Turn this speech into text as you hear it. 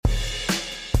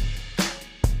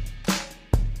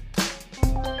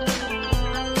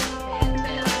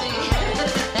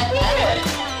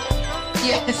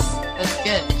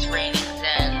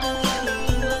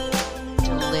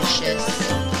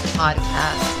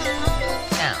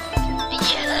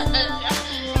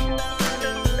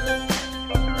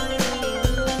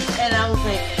And I was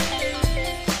like,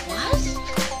 what?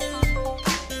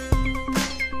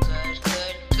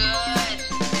 Good.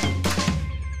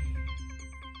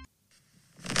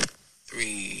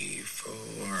 3, 4,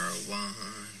 1,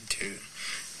 2.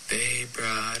 They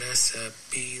brought us up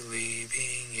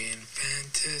believing in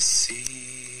fantasies.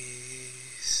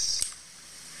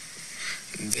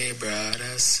 They brought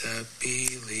us up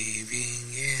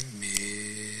believing in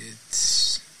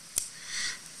myths.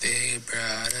 They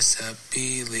brought us up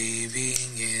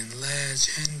believing in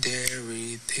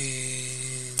legendary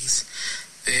things.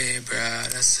 They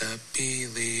brought us up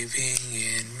believing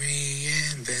in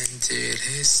reinvented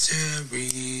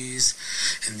histories.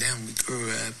 And then we grew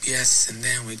up, yes, and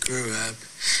then we grew up.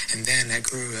 And then I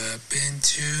grew up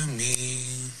into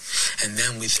me. And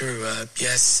then we threw up,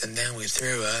 yes, and then we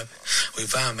threw up. We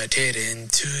vomited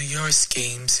into your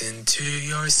schemes,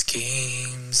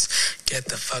 Get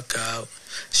the fuck out,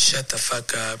 shut the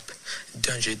fuck up.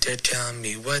 Don't you dare tell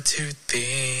me what to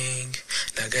think.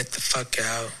 Now get the fuck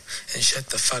out and shut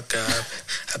the fuck up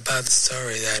about the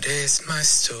story that is my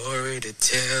story to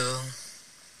tell.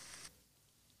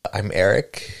 I'm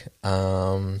Erik.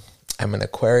 I'm an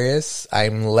Aquarius.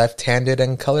 I'm left-handed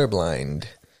and colorblind.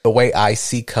 The way I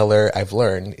see color, I've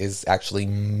learned, is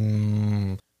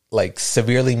actually like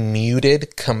severely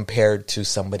muted compared to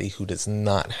somebody who does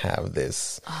not have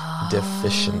this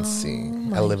deficiency.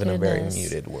 I live in a very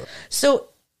muted world. So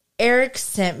Erik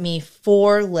sent me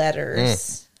 4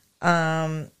 letters.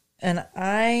 And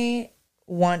I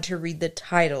want to read the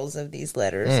titles of these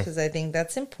letters because I think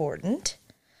that's important.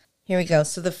 Here we go.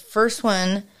 So the first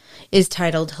one is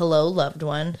titled Hello, Loved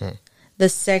One. The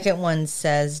second one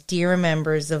says, Dear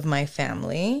Members of My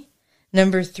Family.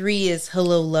 Number 3 is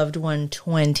Hello, Loved One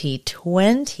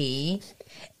 2020.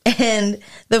 And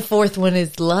the fourth one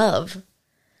is Love.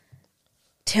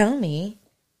 Tell me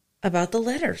about the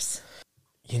letters.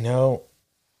 You know,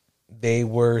 they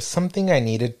were something I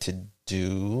needed to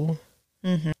do.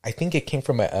 I think it came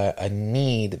from a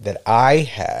need that I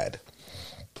had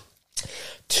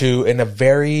to, in a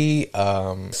very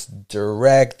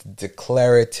direct,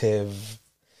 declarative,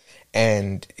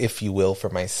 and, if you will, for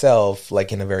myself,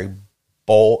 like in a very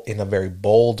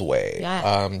bold way.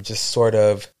 Yeah. Just sort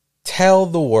of tell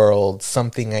the world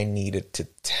something I needed to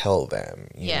tell them.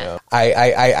 You know? I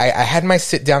had my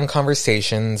sit-down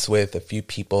conversations with a few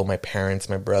people, my parents,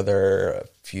 my brother, a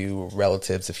few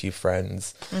relatives, a few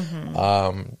friends.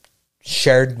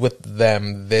 Shared with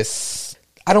them this,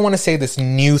 I don't want to say this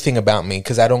new thing about me,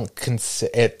 because I don't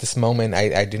at this moment,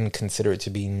 I didn't consider it to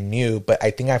be new, but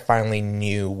I think I finally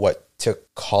knew what to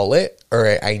call it, or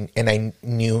I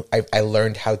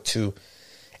learned how to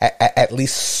at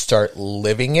least start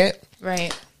living it.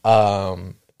 Right.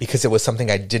 Because it was something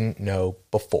I didn't know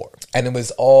before. And it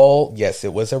was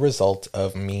it was a result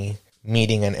of me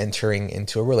meeting and entering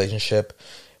into a relationship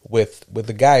with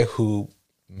a guy who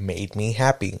made me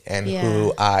happy and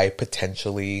who I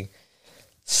potentially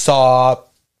saw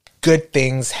good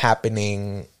things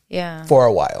happening for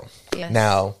a while. Yes.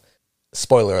 Now,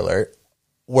 spoiler alert,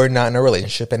 we're not in a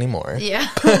relationship anymore. Yeah.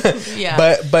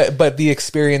 But the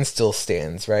experience still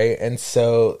stands, right? And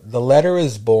so the letter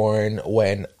is born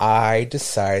when I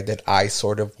decide that I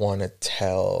sort of want to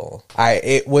tell.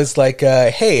 It was like,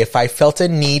 hey, if I felt a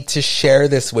need to share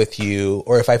this with you,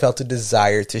 or if I felt a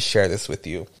desire to share this with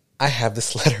you, I have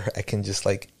this letter I can just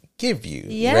like give you.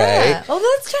 Yeah. Right? Oh,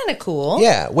 that's kind of cool.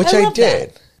 Yeah, which I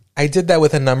did. That. I did that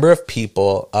with a number of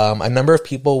people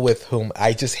with whom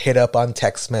I just hit up on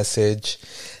text message,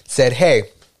 said, hey,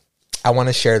 I want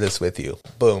to share this with you.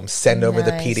 Boom, send over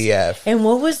the PDF. And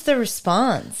what was the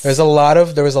response? There was a lot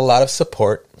of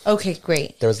support. Okay,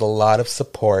 great. There was a lot of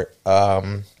support.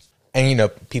 And, you know,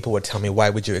 people would tell me, why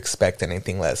would you expect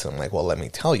anything less? And I'm like, well, let me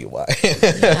tell you why.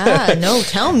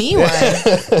 Tell me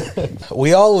why.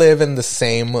 We all live in the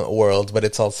same world, but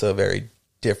it's also a very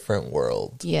different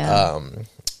world. Yeah.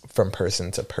 From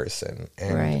person to person.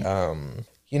 And,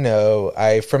 you know,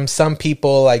 from some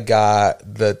people, I got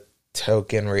the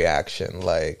token reaction,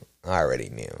 like, I already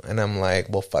knew. And I'm like,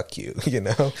 well, fuck you, you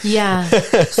know? Yeah.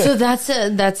 So that's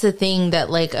a thing that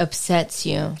like upsets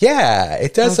you. Yeah,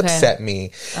 it does upset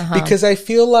me because I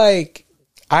feel like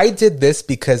I did this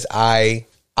because I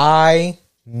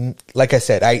like I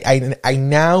said, I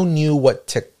now knew what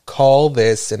to call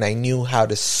this, and I knew how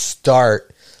to start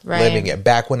living it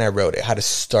back when I wrote it, how to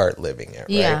start living it. Right?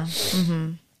 Yeah.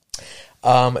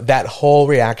 That whole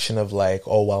reaction of like,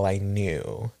 oh, well, I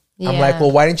knew. Yeah. I'm like,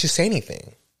 well, why didn't you say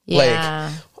anything?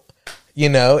 Yeah. Like, you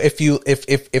know,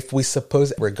 if we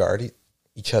suppose regard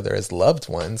each other as loved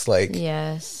ones, like,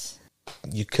 yes,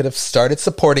 you could have started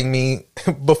supporting me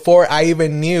before I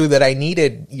even knew that I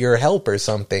needed your help or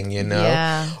something, you know?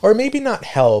 Yeah. Or maybe not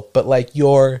help, but like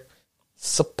your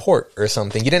support or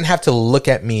something. You didn't have to look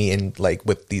at me and like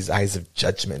with these eyes of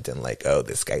judgment and like, oh,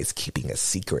 this guy's keeping a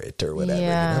secret or whatever.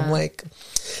 Yeah. And I'm like,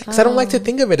 because I don't like to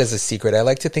think of it as a secret. I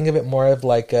like to think of it more of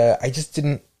like, I just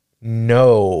didn't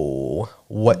know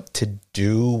what to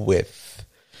do with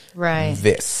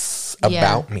this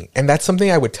about me. And that's something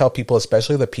I would tell people,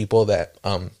 especially the people that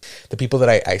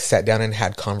I sat down and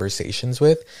had conversations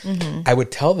with. I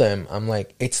would tell them, I'm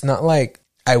like, it's not like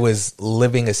I was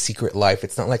living a secret life.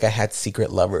 It's not like I had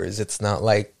secret lovers. It's not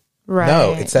like,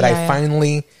 no, it's that I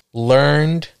finally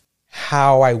learned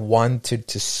how I wanted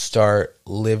to start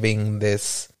living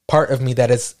this part of me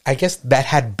that is, I guess, that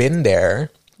had been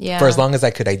there for as long as I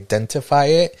could identify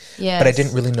it. But I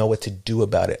didn't really know what to do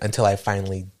about it until I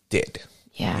finally did.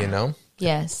 You know?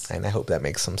 Yes. And I hope that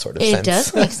makes some sort of sense. It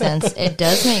does make sense. It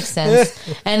does make sense.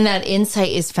 And that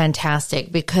insight is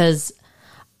fantastic because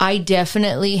I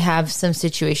definitely have some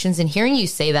situations, and hearing you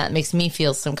say that makes me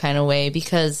feel some kind of way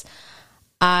because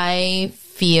I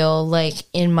feel like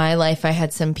in my life I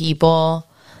had some people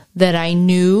that I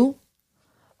knew,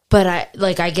 but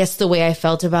I guess the way I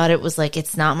felt about it was like,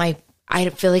 it's not my, I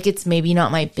feel like it's maybe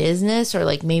not my business, or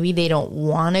like maybe they don't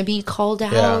want to be called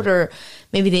out, or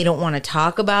maybe they don't want to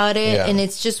talk about it. And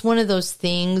it's just one of those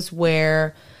things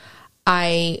where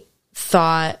I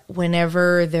thought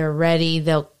whenever they're ready,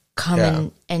 they'll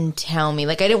come and tell me.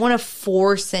 Like, I didn't want to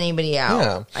force anybody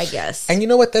out, I guess. And you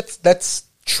know what? That's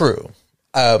true.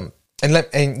 I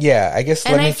guess.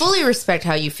 And I fully respect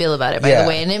how you feel about it, by the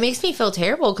way. And it makes me feel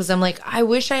terrible because I'm like, I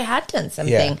wish I had done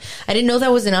something. I didn't know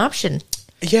that was an option.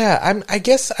 Yeah, I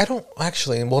guess I don't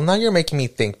actually. Well, now you're making me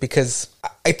think because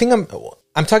I think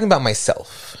I'm talking about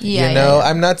myself. You know,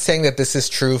 I'm not saying that this is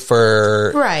true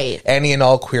for any and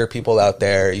all queer people out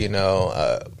there. You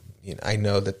know, I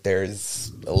know that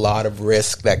there's a lot of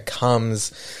risk that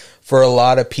comes for a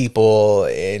lot of people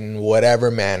in whatever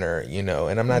manner, you know.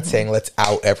 And I'm not saying let's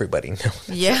out everybody. No.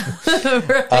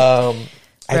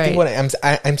 I think what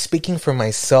I'm speaking for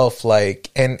myself, like,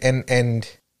 and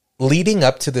leading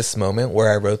up to this moment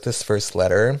where I wrote this first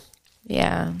letter,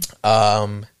 I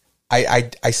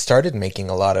started making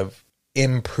a lot of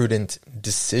imprudent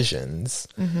decisions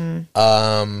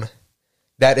that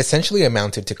essentially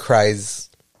amounted to cries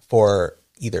for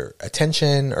either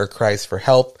attention or cries for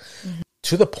help,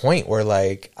 to the point where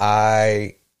like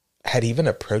I had even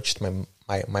approached my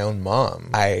own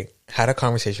mom. I had a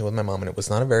conversation with my mom, and it was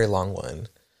not a very long one,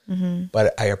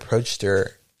 but I approached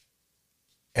her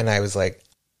and I was like,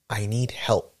 I need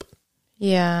help.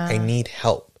 I need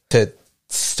help to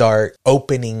start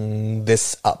opening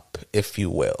this up, if you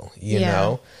will, you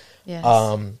know?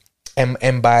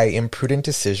 And by imprudent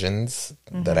decisions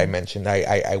that I mentioned,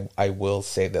 I will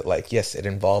say that, like, yes, it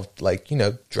involved, like, you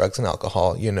know, drugs and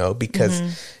alcohol, you know, because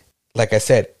like I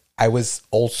said, I was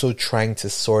also trying to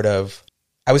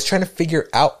figure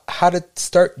out how to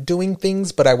start doing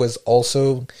things, but I was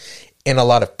also in a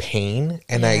lot of pain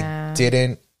and I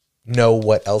didn't know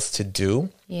what else to do.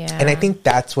 And I think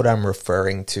that's what I'm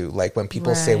referring to. Like when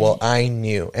people say, well, I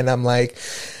knew, and I'm like,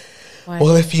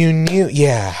 well, if you knew,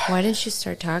 why didn't you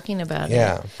start talking about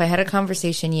it? If I had a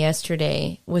conversation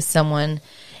yesterday with someone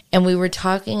and we were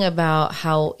talking about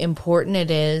how important it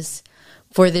is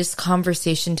for this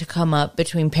conversation to come up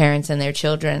between parents and their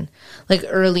children, like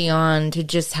early on, to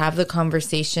just have the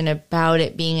conversation about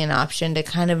it being an option to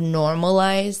kind of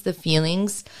normalize the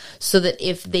feelings so that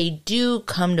if they do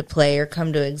come to play or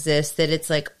come to exist, that it's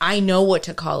like, I know what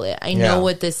to call it. I know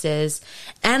what this is.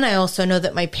 And I also know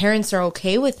that my parents are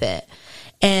okay with it.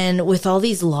 And with all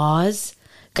these laws,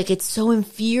 like, it's so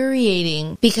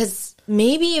infuriating because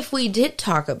maybe if we did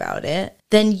talk about it,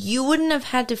 then you wouldn't have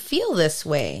had to feel this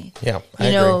way. I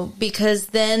agree. Because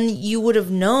then you would have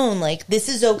known, like, this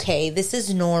is okay, this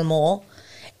is normal,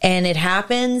 and it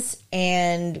happens,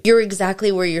 and you're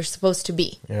exactly where you're supposed to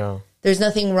be. There's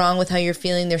nothing wrong with how you're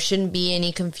feeling. There shouldn't be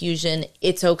any confusion.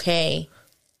 It's okay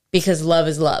because love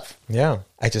is love.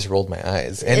 I just rolled my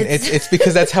eyes. And it's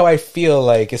because that's how I feel,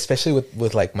 like, especially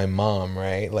with like my mom,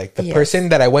 right? Like the person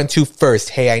that I went to first,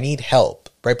 hey, I need help.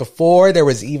 Right before there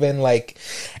was even like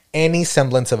any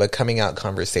semblance of a coming out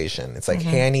conversation. It's like,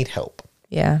 hey, I need help.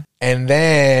 And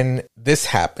then this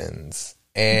happens.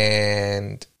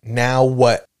 And now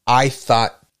what I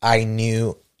thought I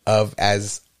knew of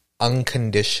as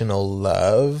unconditional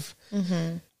love,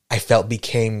 I felt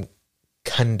became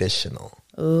conditional.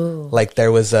 Ooh. Like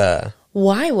there was a...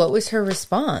 Why? What was her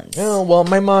response? Oh, well,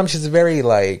 my mom, she's a very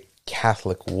like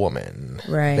Catholic woman.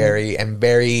 Right.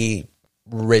 Very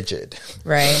rigid.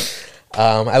 Right.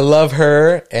 I love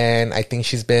her, and I think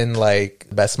she's been like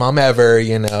the best mom ever,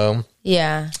 you know.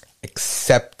 Yeah.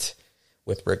 Except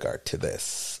with regard to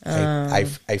this. I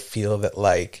feel that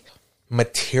like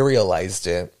materialized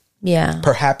it. Yeah.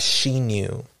 Perhaps she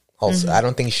knew also. I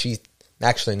don't think she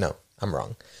actually, no, I'm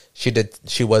wrong.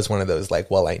 She was one of those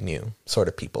like, well, I knew sort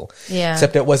of people. Yeah.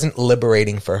 Except it wasn't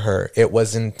liberating for her. It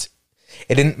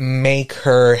didn't make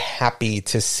her happy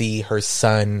to see her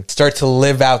son start to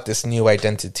live out this new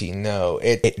identity. No,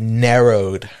 it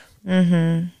narrowed.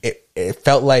 It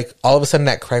felt like all of a sudden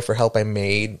that cry for help I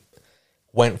made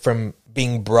went from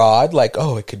being broad, like,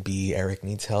 oh, it could be Erik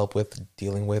needs help with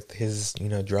dealing with his, you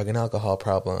know, drug and alcohol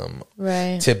problem.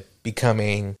 Right. To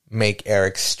becoming make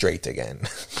Erik straight again.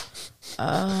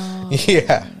 Oh.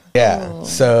 Yeah.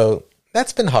 So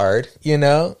that's been hard, you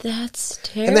know. That's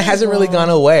terrible. And it hasn't really gone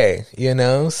away, you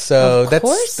know. So Of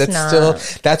course that's not.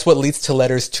 still that's what leads to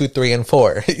letters 2, 3, and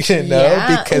 4. You know,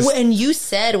 Yeah. because And you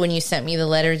said when you sent me the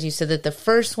letters, you said that the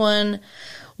first one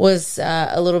was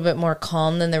a little bit more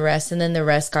calm than the rest, and then the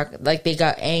rest they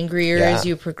got angrier as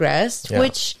you progressed. Yeah.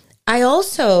 Which I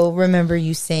also remember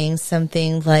you saying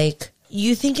something like,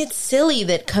 "You think it's silly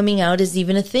that coming out is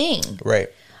even a thing." right.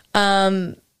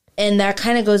 And that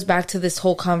kind of goes back to this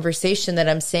whole conversation that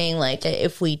I'm saying, like,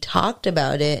 if we talked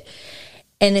about it,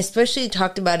 and especially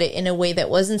talked about it in a way that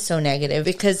wasn't so negative,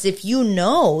 because if you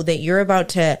know that you're about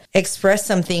to express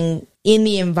something in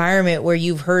the environment where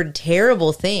you've heard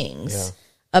terrible things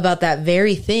about that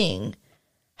very thing,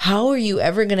 how are you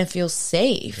ever going to feel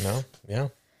safe? No, yeah.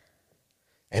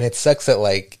 And it sucks that,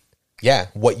 like, yeah,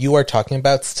 what you are talking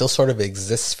about still sort of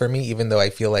exists for me, even though I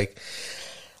feel like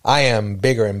I am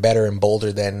bigger and better and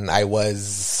bolder than I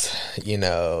was, you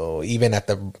know, even at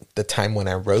the time when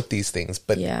I wrote these things.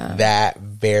 But that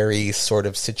very sort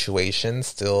of situation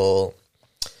still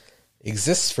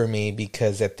exists for me,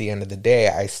 because at the end of the day,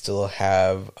 I still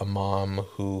have a mom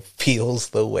who feels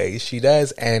the way she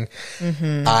does. And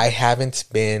I haven't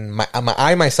been,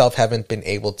 I myself haven't been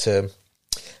able to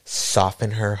soften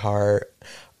her heart,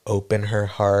 open her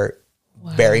heart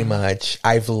very much.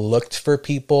 I've looked for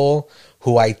people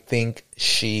who I think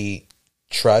she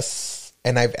trusts,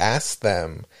 and I've asked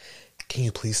them, can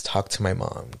you please talk to my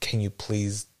mom? Can you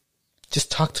please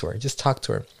just talk to her? Just talk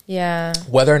to her. Yeah.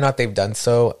 Whether or not they've done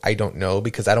so, I don't know,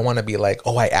 because I don't want to be like,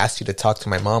 oh, I asked you to talk to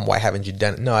my mom. Why haven't you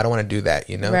done it? No, I don't want to do that,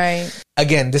 you know? Right.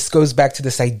 Again, this goes back to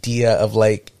this idea of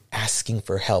like asking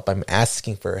for help. I'm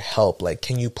asking for help. Like,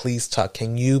 can you please talk?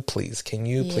 Can you please? Can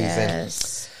you please?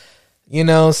 Yes. And, you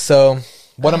know, so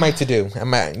what am I to do?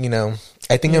 Am I, you know,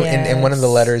 I think in one of the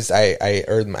letters I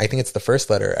think it's the first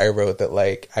letter I wrote that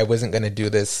like I wasn't going to do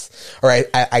this, or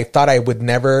I thought I would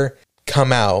never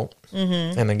come out.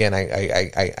 And again,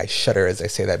 I shudder as I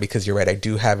say that, because you're right, I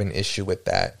do have an issue with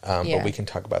that. But we can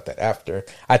talk about that after.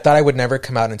 I thought I would never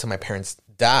come out until my parents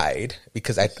died,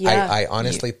 because I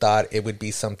honestly thought it would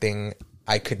be something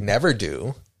I could never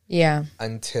do. Yeah.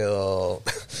 Until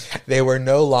they were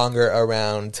no longer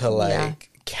around to like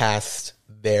cast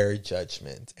their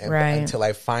judgment, and until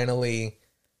I finally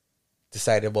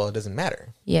decided, well, it doesn't matter.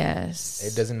 Yes,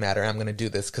 it doesn't matter. I'm going to do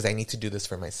this because I need to do this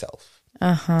for myself.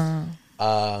 And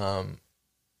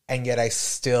yet I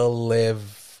still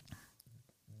live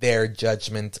their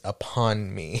judgment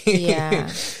upon me. Yeah,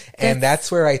 and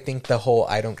that's where I think the whole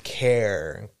 "I don't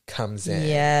care" comes in.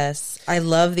 Yes, I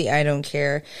love the "I don't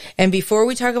care." And before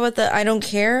we talk about the "I don't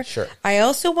care," sure, I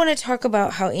also want to talk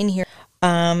about how in here,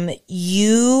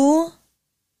 you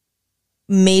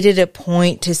made it a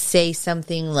point to say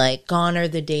something like, gone are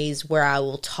the days where I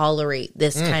will tolerate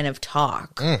this kind of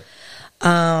talk.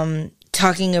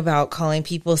 Talking about calling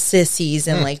people sissies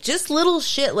and like just little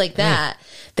shit like that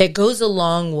goes a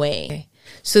long way.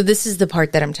 So this is the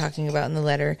part that I'm talking about in the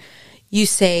letter. You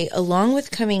say, along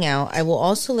with coming out, I will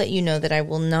also let you know that I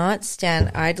will not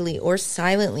stand idly or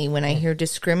silently when I hear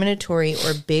discriminatory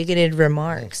or bigoted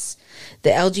remarks. The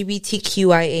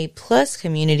LGBTQIA plus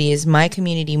community is my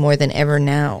community more than ever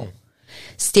now.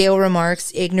 Stale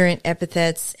remarks, ignorant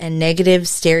epithets, and negative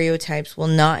stereotypes will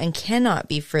not and cannot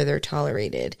be further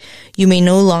tolerated. You may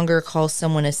no longer call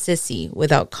someone a sissy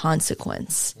without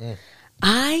consequence.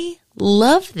 I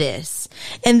love this.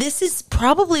 And this is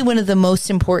probably one of the most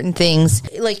important things.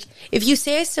 Like, if you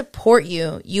say I support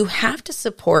you, you have to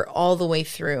support all the way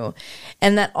through.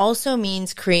 And that also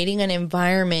means creating an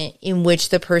environment in which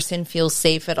the person feels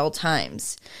safe at all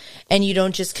times. And you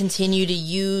don't just continue to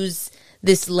use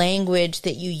this language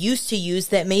that you used to use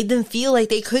that made them feel like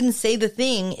they couldn't say the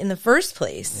thing in the first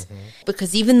place.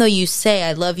 Because even though you say,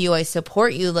 I love you, I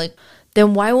support you, like,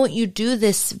 then why won't you do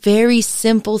this very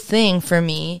simple thing for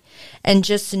me and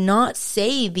just not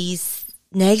say these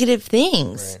negative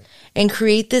things? Right. and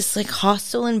create this like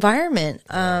hostile environment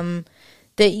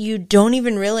that you don't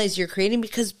even realize you're creating.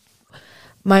 Because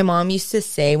my mom used to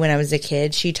say when I was a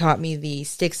kid, she taught me the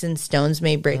sticks and stones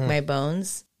may break my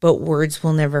bones, but words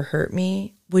will never hurt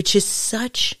me, which is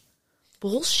such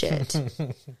bullshit.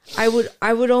 I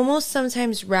would almost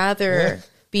sometimes rather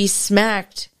be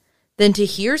smacked than to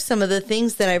hear some of the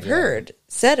things that I've heard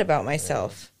said about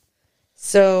myself.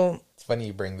 So it's funny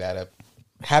you bring that up.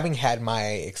 Having had my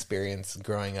experience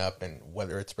growing up, and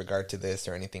whether it's regard to this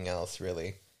or anything else,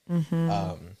 really, you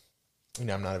know,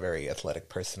 I'm not a very athletic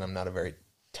person. I'm not a very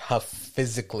tough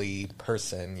physically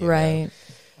person, you know?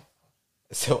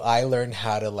 So I learned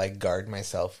how to like guard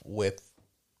myself with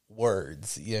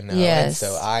words, you know. And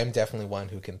so I'm definitely one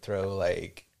who can throw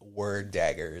like word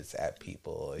daggers at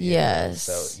people. You know?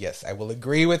 So yes, I will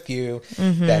agree with you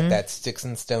that sticks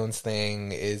and stones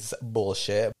thing is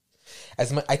bullshit.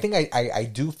 As much, I think I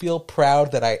do feel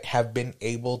proud that I have been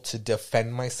able to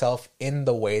defend myself in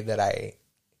the way that I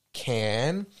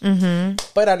can.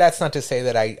 But that's not to say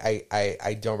that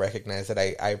I don't recognize that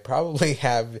I probably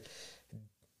have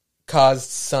caused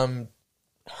some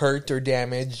hurt or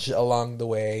damage along the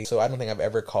way. So I don't think I've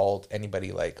ever called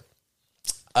anybody like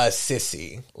a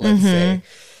sissy, let's say.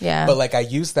 Yeah. But like I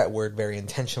used that word very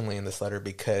intentionally in this letter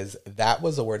because that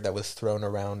was a word that was thrown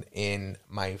around in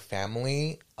my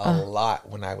family a lot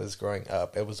when I was growing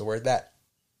up. It was a word that,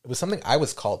 it was something I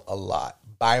was called a lot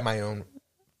by my own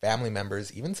family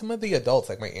members, even some of the adults,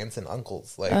 like my aunts and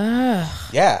uncles. Like,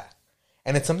 yeah.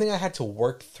 And it's something I had to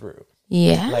work through.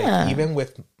 Yeah. Like, even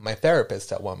with my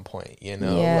therapist at one point, you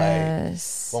know, like,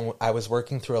 when I was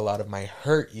working through a lot of my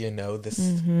hurt, you know, this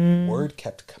word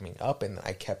kept coming up and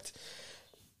I kept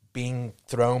being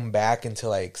thrown back into,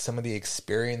 like, some of the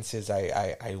experiences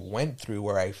I went through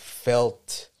where I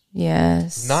felt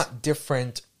not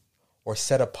different or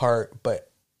set apart, but,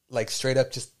 like, straight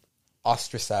up just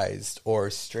ostracized or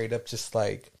straight up just,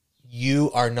 like,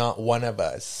 you are not one of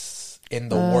us. In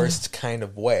the worst kind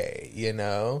of way, you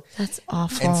know? That's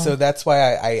awful. And so that's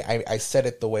why I said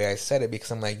it the way I said it, because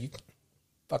I'm like, you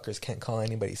fuckers can't call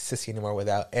anybody sissy anymore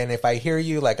without... And if I hear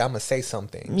you, like, I'm going to say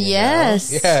something. Yes.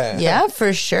 Know? Yeah. Yeah,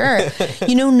 for sure.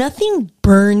 You know, nothing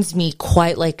burns me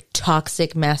quite like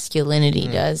toxic masculinity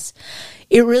does.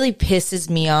 It really pisses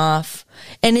me off.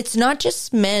 And it's not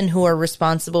just men who are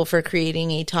responsible for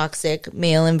creating a toxic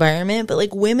male environment, but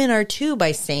like women are too,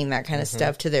 by saying that kind of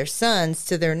stuff to their sons,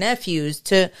 to their nephews,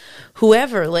 to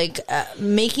whoever, like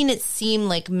making it seem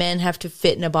like men have to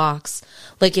fit in a box.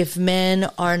 Like if men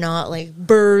are not like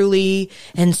burly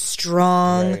and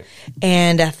strong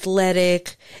and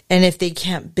athletic, and if they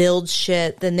can't build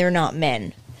shit, then they're not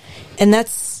men. And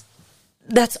that's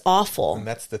awful. And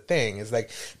that's the thing, is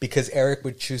like, because Erik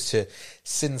would choose to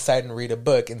sit inside and read a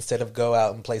book instead of go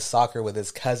out and play soccer with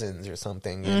his cousins or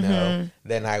something, you know,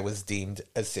 then I was deemed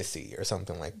a sissy or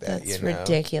something like that. That's you know?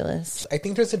 ridiculous. I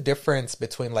think there's a difference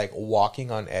between like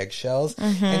walking on eggshells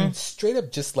and straight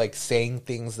up just like saying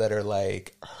things that are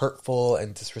like hurtful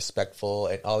and disrespectful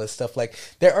and all this stuff. Like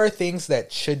there are things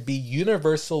that should be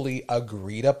universally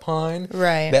agreed upon.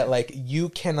 Right. That like, you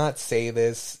cannot say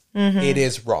this. It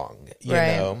is wrong, you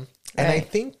know? And I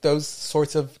think those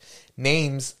sorts of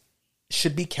names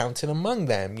should be counted among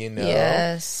them, you know?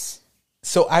 Yes.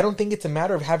 So I don't think it's a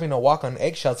matter of having to walk on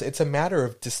eggshells. It's a matter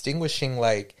of distinguishing,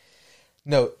 like,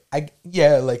 no,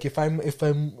 like if I'm,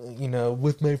 you know,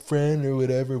 with my friend or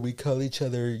whatever, we call each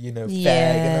other, you know, fag.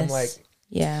 And I'm like,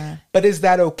 yeah. But is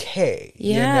that okay?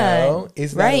 Yeah. You know?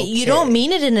 Is that okay? You don't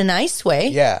mean it in a nice way.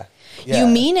 Yeah. You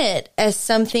mean it as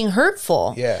something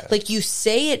hurtful. Yeah. Like you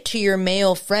say it to your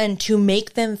male friend to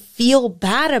make them feel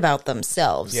bad about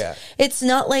themselves. Yeah. It's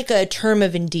not like a term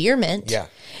of endearment. Yeah.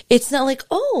 It's not like,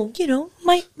 oh, you know,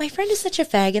 my friend is such a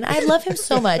fag and I love him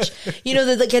so much. You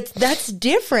know, that's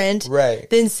different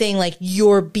than saying like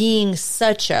you're being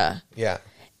such a. Yeah.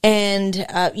 And,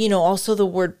 you know, also the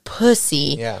word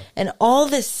pussy and all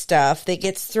this stuff that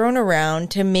gets thrown around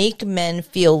to make men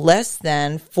feel less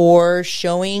than for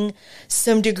showing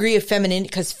some degree of femininity.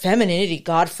 Because femininity,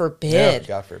 God forbid. Yeah,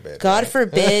 God forbid. God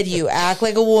forbid you act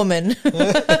like a woman.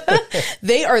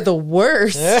 They are the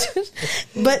worst.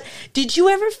 But did you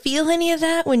ever feel any of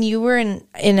that when you were in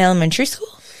elementary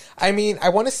school? I mean, I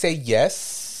want to say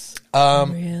yes.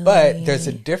 Really? But there's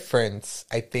a difference,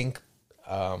 I think.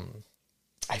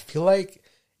 I feel like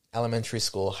elementary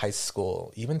school, high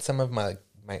school, even some of my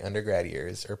undergrad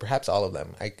years, or perhaps all of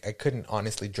them, I couldn't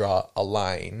honestly draw a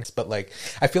line. But like,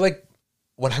 I feel like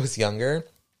when I was younger,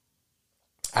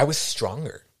 I was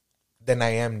stronger than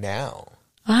I am now.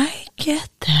 I get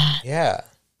that. Yeah.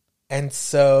 And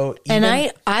so...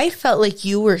 I felt like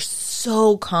you were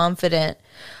so confident.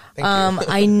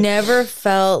 I never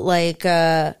felt like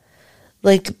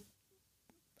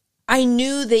I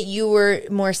knew that you were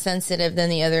more sensitive than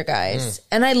the other guys.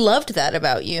 And I loved that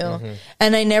about you.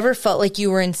 And I never felt like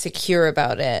you were insecure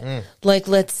about it. Like,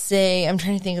 let's say, I'm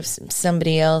trying to think of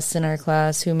somebody else in our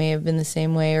class who may have been the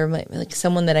same way, or like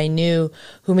someone that I knew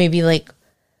who maybe like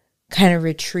kind of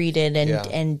retreated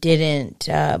and didn't.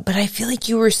 But I feel like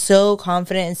you were so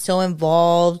confident and so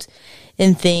involved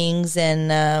in things.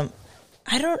 And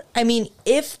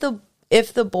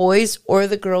if the boys or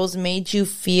the girls made you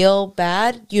feel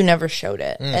bad, you never showed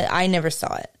it. I never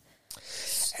saw it.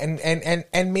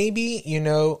 And maybe, you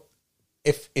know,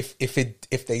 if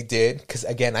they did, because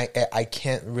again, I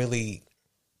can't really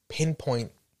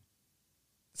pinpoint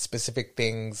specific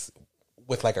things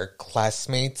with like our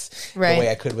classmates the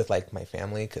way I could with like my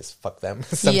family, because fuck them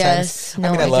sometimes. Yes.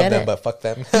 No, I love them, but fuck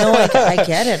them. No, I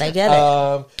get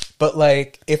it. But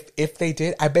like if they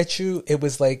did, I bet you it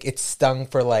was like it stung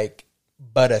for like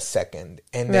but a second,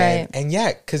 and then and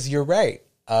yeah, because you're right.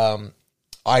 I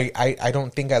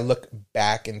don't think I look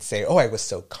back and say, oh, I was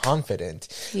so confident,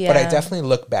 but I definitely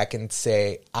look back and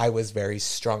say I was very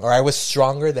strong, or I was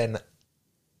stronger than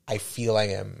I feel I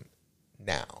am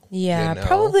now. Yeah, you know?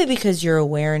 Probably because you're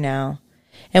aware now.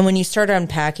 And when you start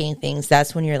unpacking things,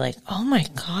 that's when you're like, oh my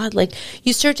God. Like,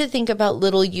 you start to think about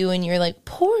little you, and you're like,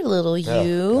 poor little you.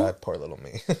 Oh God, poor little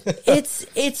me.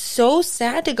 It's so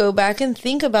sad to go back and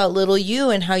think about little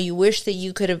you and how you wish that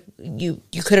you could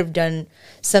have done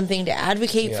something to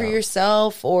advocate for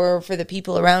yourself or for the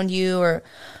people around you, or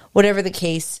whatever the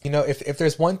case. You know, if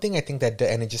there's one thing I think that,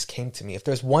 and it just came to me, if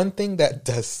there's one thing that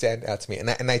does stand out to me,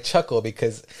 and I chuckle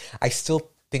because I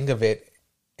still think of it,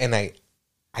 and I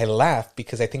laugh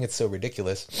because I think it's so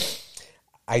ridiculous.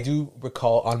 I do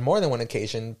recall on more than one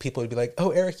occasion, people would be like,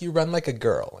 oh, Erik, you run like a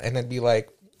girl. And I'd be like,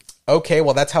 okay,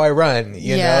 well, that's how I run,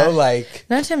 you know? Like,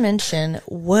 not to mention,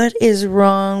 what is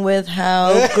wrong with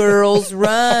how girls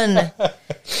run?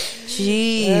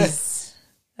 Jeez.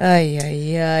 Ay,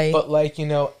 ay, ay. But like, you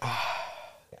know,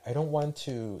 I don't want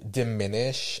to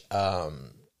diminish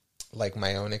like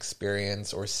my own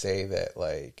experience or say that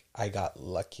like I got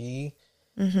lucky.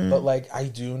 But like, I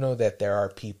do know that there are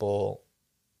people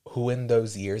who in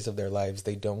those years of their lives,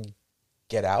 they don't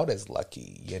get out as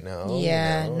lucky, you know?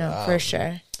 Yeah, you know? no, for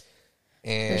sure.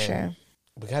 And for sure.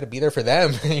 We got to be there for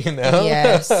them, you know?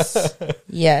 Yes.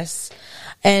 Yes.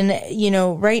 And, you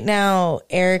know, right now,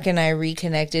 Erik and I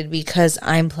reconnected because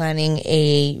I'm planning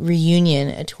a reunion,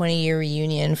 a 20-year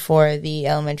reunion for the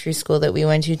elementary school that we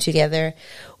went to together,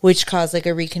 which caused like a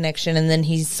reconnection. And then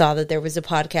he saw that there was a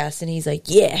podcast and he's like,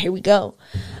 yeah, here we go.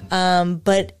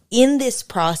 But in this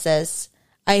process,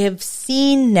 I have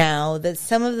seen now that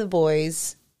some of the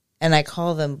boys, and I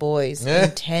call them boys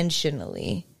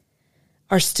intentionally,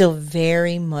 are still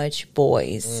very much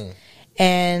boys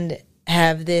and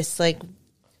have this like,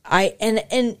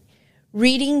 and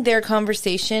reading their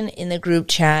conversation in the group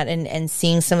chat and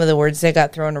seeing some of the words that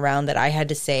got thrown around that I had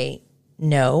to say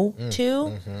no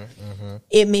to,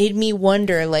 it made me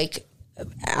wonder, like,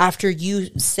 after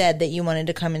you said that you wanted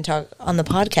to come and talk on the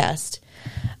podcast,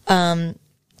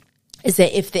 is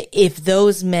that if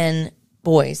those men,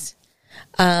 boys,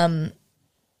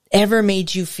 ever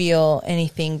made you feel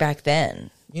anything back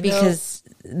then, because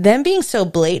them being so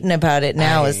blatant about it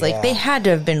now is like, they had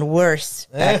to have been worse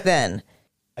back then.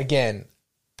 Again,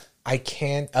 I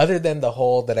can't, other than the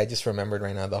whole that I just remembered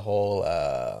right now, the whole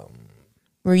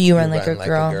where you run like a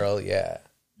girl. Yeah.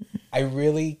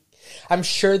 I'm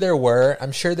sure there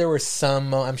was some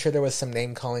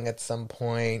name calling at some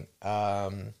point.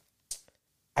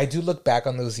 I do look back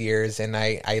on those years, and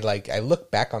I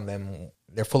look back on them,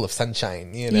 they're full of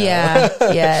sunshine, you know? Yeah.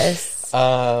 Yes.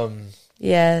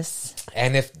 Yes.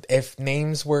 And if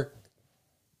names were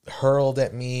hurled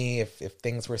at me, if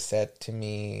things were said to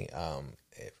me,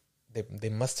 they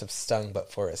must have stung,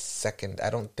 but for a second. I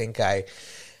don't think I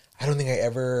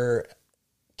ever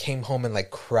came home and like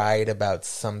cried about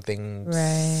something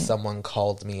someone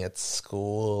called me at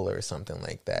school or something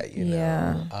like that, you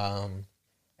know?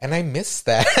 And I miss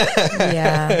that.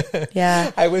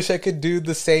 Yeah. I wish I could do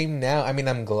the same now. I mean,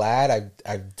 I'm glad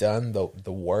I've done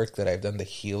the work that I've done, the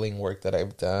healing work that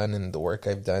I've done, and the work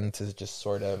I've done to just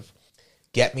sort of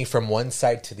get me from one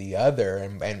side to the other.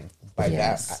 And by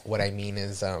that, what I mean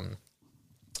is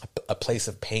a place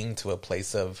of pain to a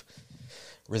place of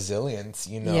resilience,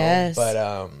 you know? Yes.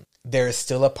 But there is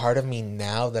still a part of me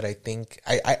now that I think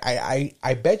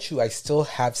I bet you I still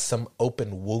have some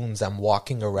open wounds I'm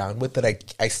walking around with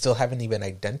that I still haven't even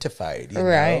identified. You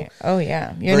know? Oh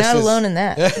yeah. You're not alone in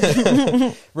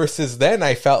that. Versus then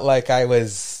I felt like I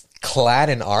was clad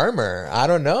in armor. I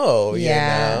don't know.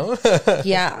 Yeah. You know?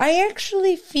 Yeah. I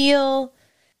actually feel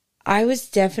I was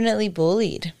definitely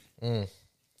bullied.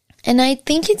 And I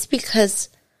think it's because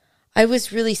I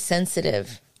was really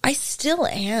sensitive. I still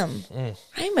am.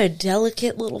 I'm a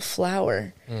delicate little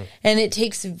flower. And it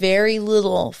takes very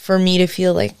little for me to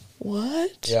feel like,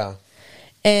 what? Yeah.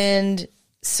 And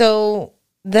so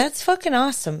that's fucking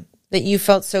awesome that you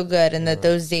felt so good and that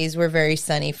those days were very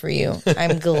sunny for you.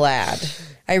 I'm glad.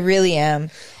 I really am.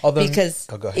 Although, because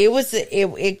go ahead. it was,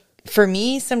 for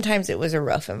me, sometimes it was a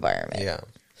rough environment. Yeah.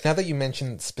 Now that you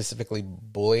mentioned specifically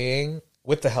bullying,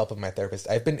 with the help of my therapist,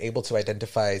 I've been able to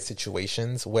identify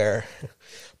situations where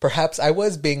perhaps I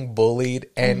was being bullied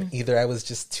and either I was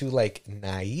just too like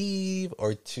naive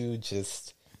or too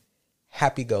just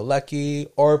happy-go-lucky,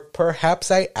 or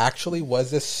perhaps I actually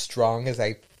was as strong as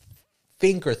I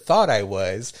think or thought I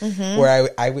was, where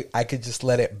I could just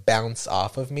let it bounce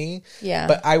off of me. Yeah.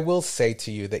 But I will say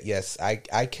to you that yes,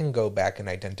 I can go back and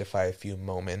identify a few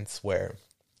moments where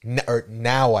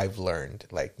now I've learned,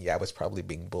 like, yeah, I was probably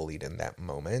being bullied in that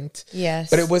moment.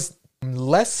 Yes. But it was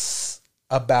less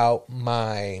about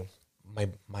my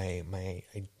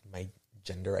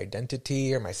gender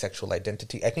identity or my sexual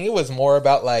identity. I think it was more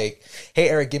about like, hey,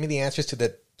 Eric, give me the answers to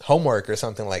the homework or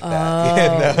something like that.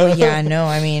 You know? Well, yeah, no,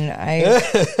 I mean,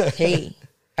 hey,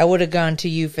 I would have gone to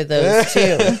you for those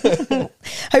too.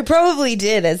 I probably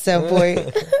did at some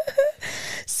point.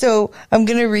 So I'm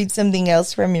going to read something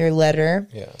else from your letter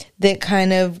that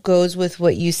kind of goes with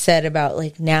what you said about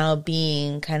like now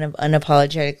being kind of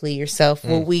unapologetically yourself.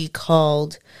 What we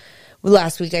called,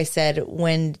 last week I said,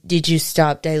 when did you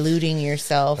stop diluting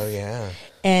yourself? Oh, yeah.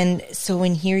 And so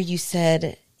in here you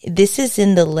said, this is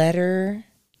in the letter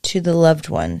to the loved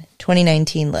one,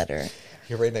 2019 letter.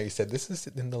 You're right now. You said this is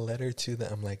in the letter to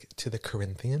the, I'm like, to the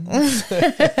Corinthians.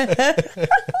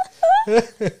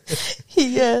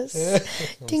 Yes.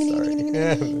 Ding, ding, ding,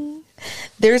 ding, ding.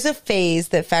 There's a phase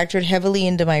that factored heavily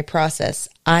into my process.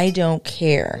 I don't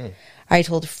care. I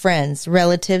told friends,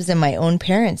 relatives, and my own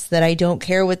parents that I don't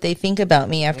care what they think about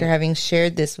me after having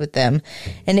shared this with them.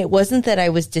 And it wasn't that I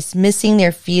was dismissing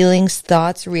their feelings,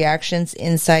 thoughts, reactions,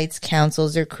 insights,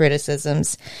 counsels, or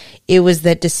criticisms. It was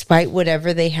that despite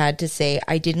whatever they had to say,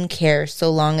 I didn't care so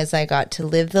long as I got to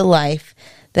live the life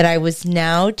that I was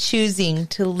now choosing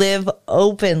to live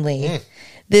openly.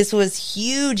 This was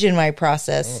huge in my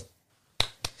process.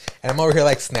 And I'm over here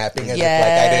like snapping as if like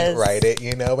I didn't write it,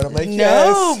 you know, but I'm like, no,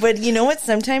 yes. But you know what?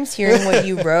 Sometimes hearing what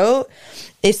you wrote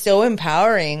is so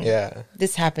empowering. Yeah.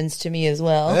 This happens to me as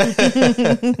well.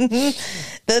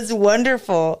 That's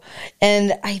wonderful.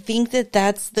 And I think that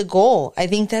that's the goal. I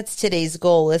think that's today's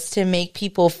goal, is to make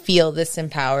people feel this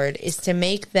empowered, is to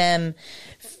make them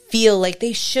feel like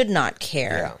they should not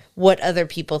care what other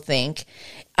people think.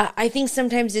 I think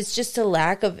sometimes it's just a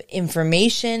lack of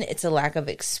information. It's a lack of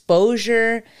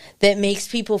exposure that makes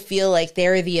people feel like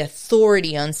they're the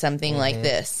authority on something like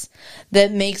this,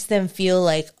 that makes them feel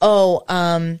like,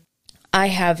 I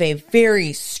have a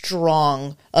very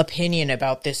strong opinion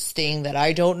about this thing that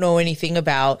I don't know anything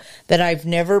about, that I've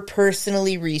never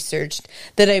personally researched,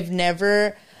 that I've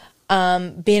never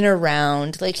been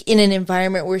around, like in an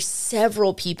environment where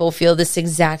several people feel this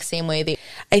exact same way.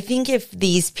 I think if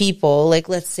these people, like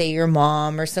let's say your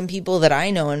mom or some people that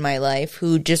I know in my life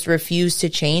who just refuse to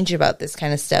change about this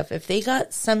kind of stuff, if they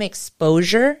got some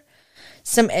exposure,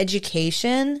 some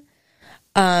education,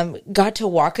 got to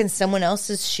walk in someone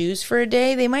else's shoes for a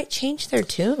day, they might change their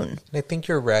tune. I think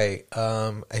you're right.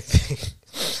 I think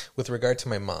with regard to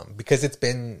my mom, because it's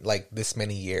been like this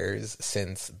many years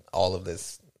since all of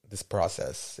this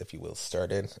process, if you will,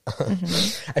 started.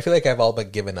 I feel like I've all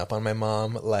but given up on my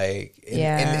mom. Like,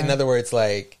 in other words,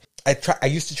 like I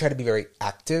used to try to be very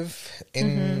active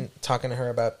in talking to her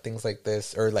about things like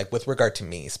this, or like with regard to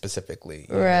me specifically.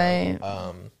 Right.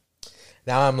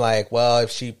 Now I'm like, well,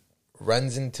 if she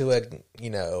runs into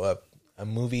a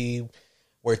movie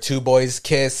where two boys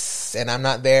kiss and I'm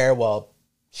not there, well,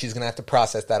 she's gonna have to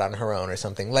process that on her own or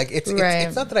something. Like it's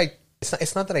not that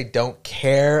it's not that I don't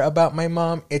care about my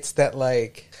mom. It's that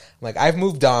like I've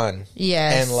moved on.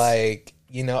 Yes. And like,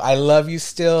 you know, I love you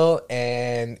still.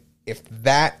 And if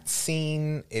that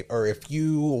scene, or if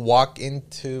you walk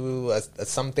into a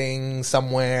something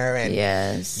somewhere and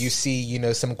you see, you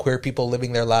know, some queer people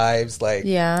living their lives, like,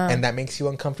 and that makes you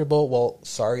uncomfortable. Well,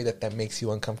 sorry that makes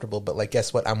you uncomfortable. But like,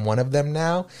 guess what? I'm one of them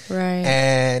now. Right.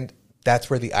 And that's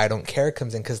where the I don't care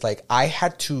comes in. Cause like I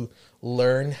had to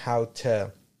learn how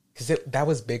to, because that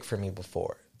was big for me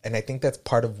before. And I think that's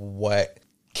part of what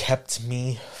kept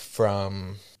me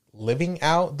from living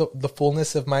out the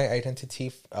fullness of my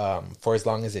identity for as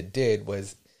long as it did,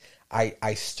 was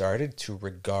I started to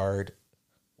regard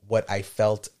what I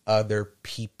felt other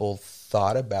people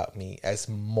thought about me as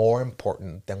more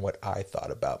important than what I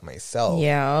thought about myself.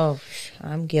 Yeah, oh,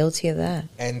 I'm guilty of that.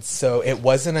 And so it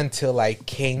wasn't until I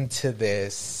came to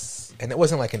this, and it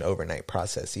wasn't like an overnight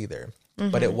process either,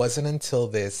 but it wasn't until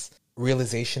this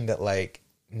realization that like,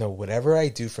 no, whatever I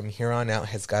do from here on out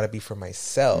has got to be for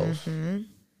myself.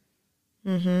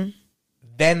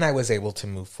 Then I was able to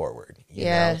move forward. You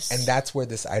know? And that's where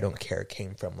this I don't care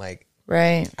came from. Like,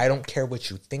 right. I don't care what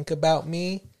you think about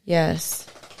me. Yes.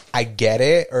 I get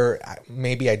it, or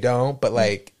maybe I don't, but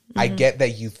like, I get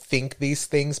that you think these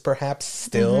things perhaps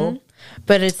still.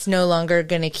 But it's no longer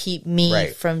going to keep me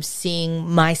from seeing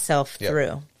myself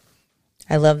through.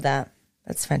 I love that.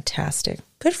 That's fantastic.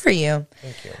 Good for you.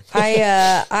 Thank you.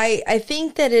 I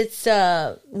think that it's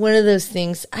one of those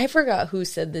things. I forgot who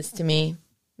said this to me.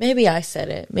 Maybe I said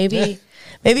it. Maybe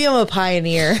I'm a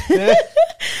pioneer.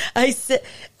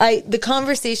 The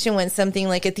conversation went something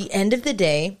like, at the end of the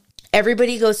day,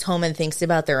 everybody goes home and thinks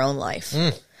about their own life.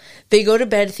 They go to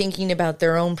bed thinking about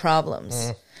their own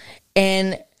problems.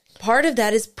 And part of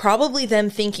that is probably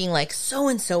them thinking like,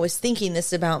 so-and-so is thinking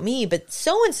this about me, but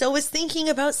so-and-so is thinking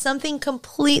about something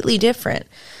completely different.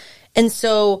 And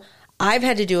so I've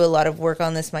had to do a lot of work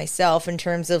on this myself in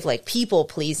terms of like people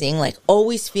pleasing, like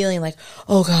always feeling like,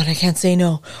 oh God, I can't say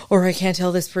no, or I can't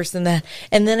tell this person that.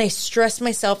 And then I stress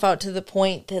myself out to the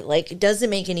point that like, it doesn't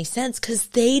make any sense because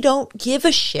they don't give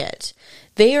a shit.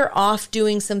 They are off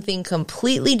doing something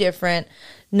completely different,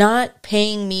 not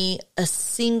paying me a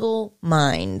single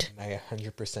mind. I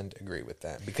 100% agree with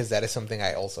that, because that is something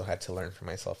I also had to learn for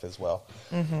myself as well.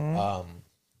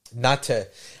 Not to,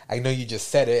 I know you just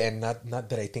said it, and not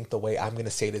that I think the way I'm going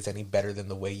to say it is any better than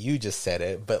the way you just said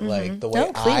it, but like the way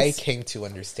I came to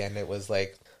understand it was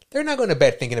like, they're not going to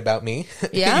bed thinking about me.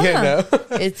 Yeah, you know?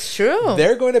 It's true.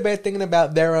 They're going to bed thinking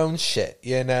about their own shit,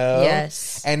 you know?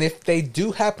 Yes. And if they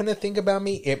do happen to think about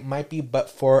me, it might be but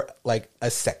for like a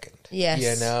second. Yes.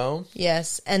 You know?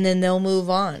 Yes. And then they'll move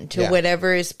on to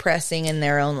whatever is pressing in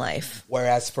their own life.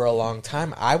 Whereas for a long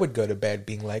time, I would go to bed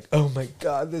being like, oh my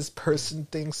God, this person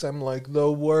thinks I'm like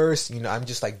the worst. You know, I'm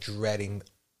just like dreading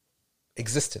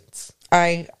existence.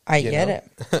 I get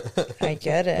it. I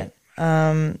get it.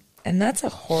 And that's a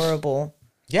horrible.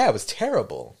 Yeah, it was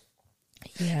terrible.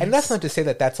 Yes. And that's not to say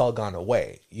that that's all gone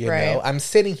away. You know, I'm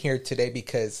sitting here today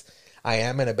because I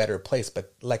am in a better place.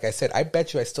 But like I said, I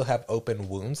bet you I still have open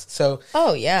wounds. So,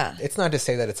 oh, yeah. It's not to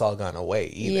say that it's all gone away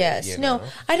either. Yes. You know? No,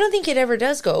 I don't think it ever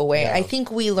does go away. No. I think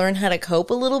we learn how to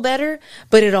cope a little better,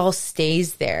 but it all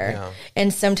stays there. Yeah.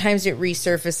 And sometimes it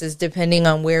resurfaces depending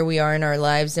on where we are in our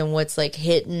lives and what's like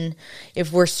hitting.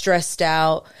 If we're stressed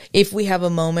out, if we have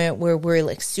a moment where we're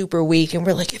like super weak and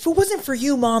we're like, if it wasn't for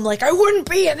you, Mom, like I wouldn't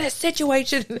be in this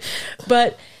situation.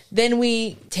 But then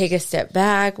we take a step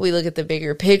back. We look at the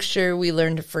bigger picture. We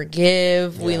learn to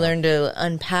forgive. Yeah. We learn to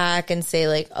unpack and say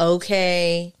like,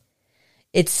 okay,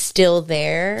 it's still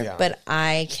there, but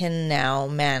I can now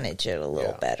manage it a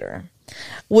little better.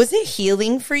 Was it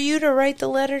healing for you to write the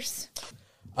letters?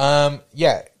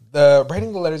 Yeah, the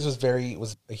writing the letters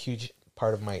was a huge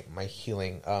part of my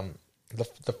healing.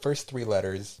 The first 3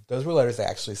 letters, those were letters I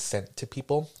actually sent to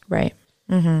people. Right.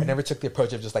 I never took the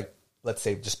approach of just like, let's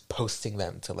say, just posting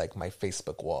them to like my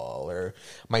Facebook wall or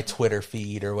my Twitter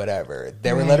feed or whatever.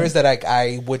 There were letters that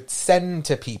I would send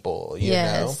to people, you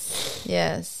know?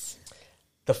 Yes.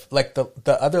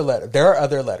 The other letter, there are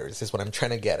other letters is what I'm trying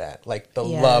to get at. Like the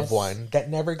love one that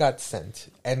never got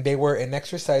sent. And they were an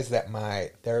exercise that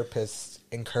my therapist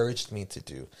encouraged me to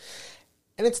do.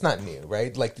 And it's not new,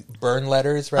 right? Like burn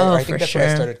letters, right? Oh, I think that's what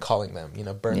I started calling them. You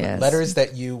know, burn letters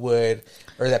that you would,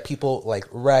 or that people like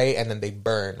write and then they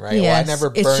burn, right? Yes. Well, I never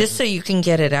burned. It's just so you can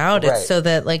get it out. Right. It's so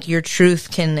that like your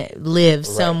truth can live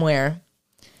somewhere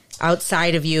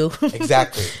outside of you.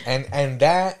 Exactly. And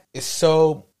that is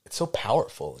so, it's so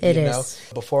powerful. It you is.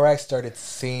 know? Before I started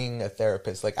seeing a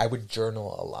therapist, like I would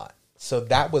journal a lot. So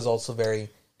that was also very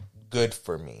good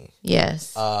for me.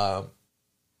 Yes.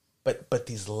 But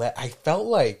these I felt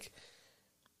like,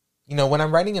 you know, when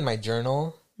I'm writing in my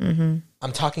journal, I'm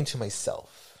talking to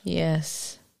myself.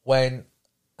 Yes. When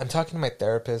I'm talking to my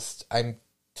therapist, I'm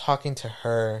talking to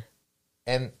her,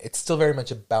 and it's still very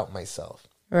much about myself.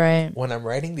 Right. When I'm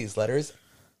writing these letters,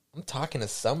 I'm talking to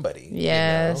somebody.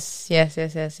 Yes. You know?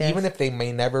 Yes. Even if they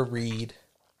may never read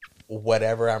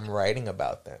whatever I'm writing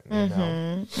about them, you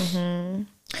know?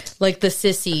 Like the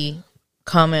sissy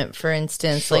comment, for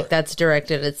instance, like that's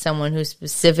directed at someone who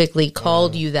specifically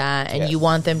called you that, and you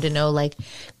want them to know, like,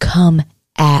 come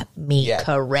at me,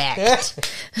 correct.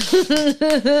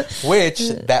 Which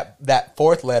that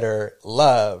 4th letter,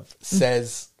 love,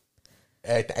 says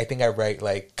I think I write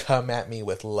like "come at me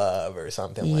with love" or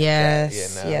something like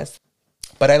Yes, that. You know? yes.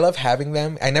 But I love having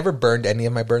them. I never burned any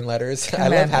of my burned letters. I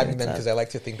love having them because I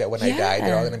like to think that when I die,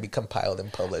 they're all going to be compiled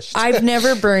and published. I've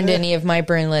never burned any of my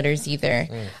burn letters either.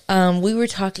 We were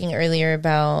talking earlier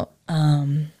about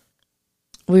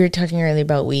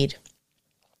weed.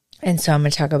 And so I'm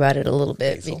going to talk about it a little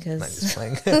bit because Not just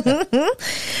playing.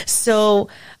 so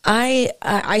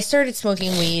I started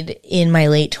smoking weed in my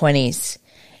late 20s,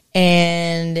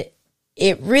 and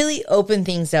it really opened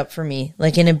things up for me,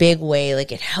 like in a big way.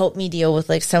 Like it helped me deal with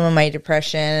like some of my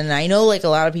depression. And I know like a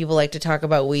lot of people like to talk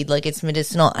about weed like it's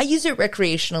medicinal. I use it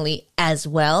recreationally as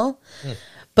well,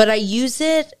 but I use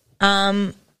it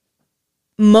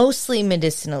mostly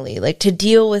medicinally, like to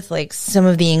deal with like some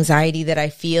of the anxiety that I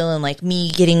feel and like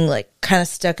me getting like kind of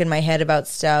stuck in my head about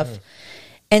stuff.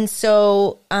 And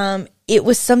so it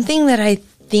was something that I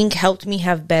think helped me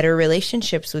have better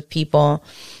relationships with people.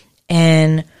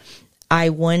 And I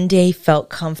one day felt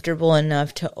comfortable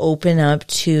enough to open up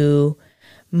to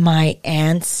my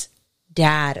aunt's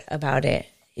dad about it.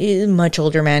 He's a much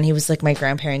older man. He was like my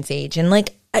grandparents' age. And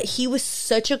like, he was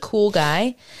such a cool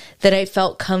guy that I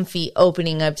felt comfy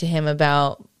opening up to him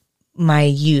about my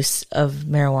use of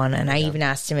marijuana. And I even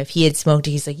asked him if he had smoked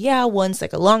it. He's like, yeah, once,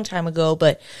 like a long time ago,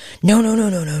 but no.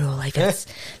 Like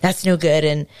that's no good.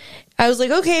 And I was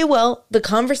like, okay, well, the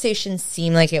conversation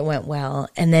seemed like it went well.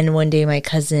 And then one day my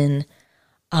cousin,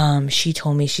 she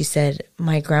told me, she said,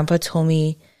 my grandpa told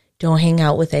me don't hang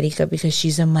out with Erika because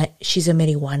she's a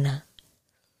marijuana.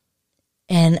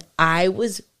 And I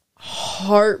was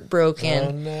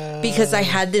heartbroken because I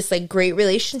had this like great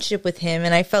relationship with him,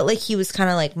 and I felt like he was kind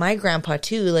of like my grandpa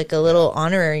too, like a little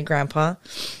honorary grandpa.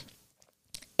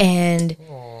 And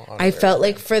I felt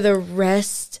like for the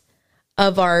rest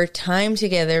of our time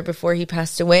together before he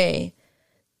passed away,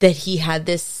 that he had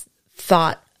this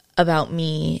thought about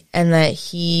me and that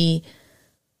he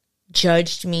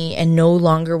judged me and no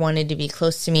longer wanted to be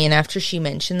close to me. And after she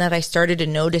mentioned that, I started to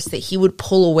notice that he would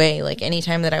pull away. Like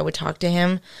anytime that I would talk to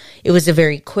him, it was a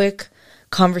very quick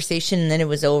conversation and then it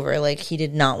was over. Like he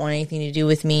did not want anything to do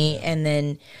with me. And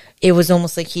then it was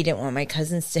almost like he didn't want my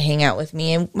cousins to hang out with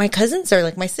me. And my cousins are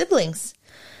like my siblings.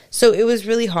 So it was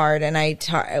really hard. And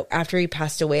after he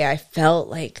passed away, I felt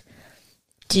like,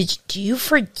 do you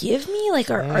forgive me? Like,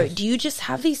 do you just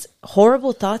have these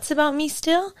horrible thoughts about me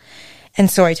still? And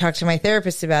so I talked to my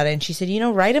therapist about it, and she said,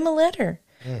 write him a letter.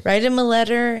 Write him a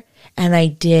letter. And I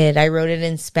did. I wrote it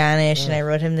in Spanish, and I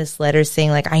wrote him this letter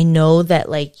saying, like, I know that,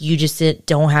 like, you just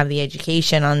don't have the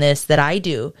education on this that I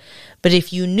do. But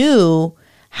if you knew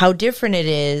how different it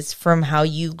is from how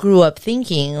you grew up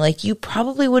thinking, like, you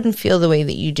probably wouldn't feel the way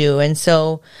that you do. And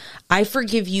so I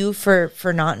forgive you for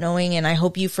not knowing, and I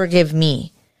hope you forgive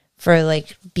me for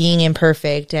like being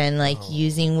imperfect and like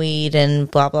using weed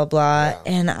and blah, blah, blah. Yeah.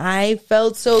 And I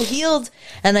felt so healed,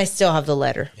 and I still have the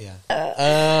letter.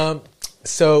 Yeah.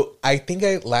 So I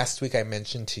think last week I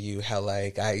mentioned to you how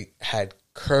like I had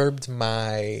curbed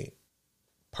my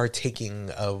partaking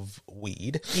of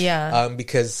weed. Yeah.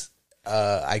 Because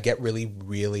I get really,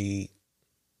 really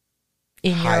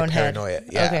in high your own paranoia. head.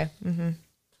 Yeah. Okay. Mm-hmm.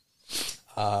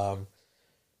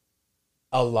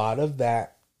 A lot of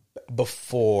that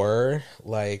before,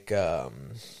 like,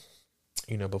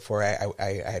 before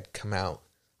I had come out,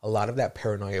 a lot of that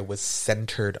paranoia was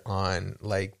centered on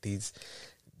like these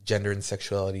gender and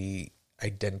sexuality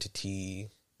identity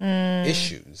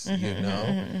issues,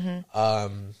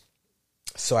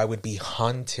 so I would be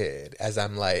haunted as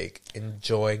I'm like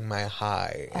enjoying my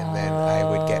high, and then I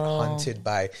would get haunted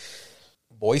by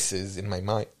voices in my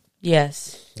mind.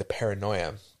 Yes. The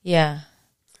paranoia. Yeah.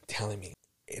 Telling me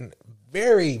in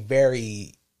very,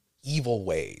 very evil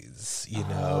ways,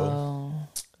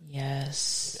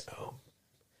 Yes.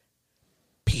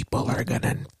 People are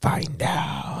gonna find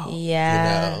out.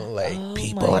 Yeah.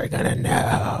 People are gonna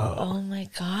know. Oh my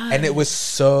God. And it was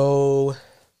so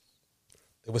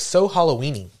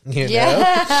Halloween-y,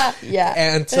 know?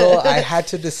 Yeah. Until I had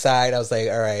to decide, I was like,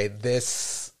 all right,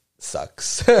 this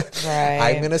sucks. Right.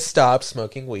 I'm going to stop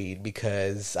smoking weed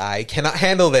because I cannot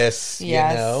handle this,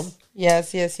 Yes.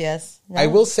 Yes. No. I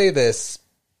will say this.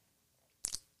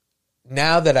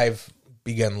 Now that I've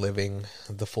begun living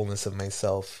the fullness of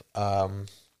myself,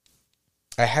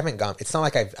 I haven't gone. It's not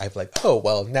like I've like, oh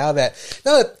well, now that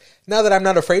I'm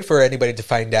not afraid for anybody to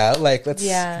find out, like let's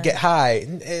get high.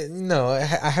 No, I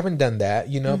haven't done that,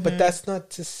 But that's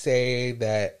not to say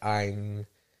that I'm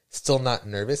still not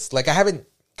nervous. Like I haven't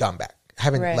gone back. I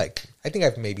haven't like. I think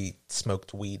I've maybe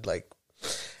smoked weed like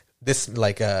this,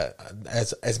 like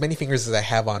as many fingers as I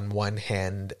have on one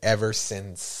hand ever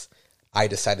since I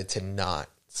decided to not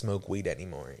smoke weed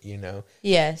anymore, you know?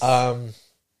 Yes.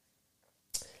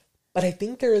 But I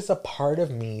think there is a part of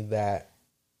me that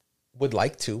would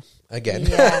like to again.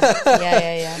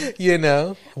 Yeah. You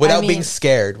know, without I mean, being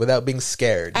scared.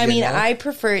 I mean, know? I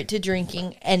prefer it to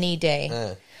drinking any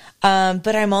day.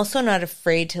 But I'm also not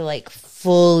afraid to like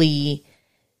fully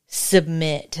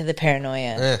submit to the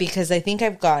paranoia because I think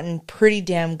I've gotten pretty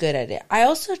damn good at it. I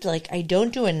also I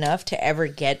don't do enough to ever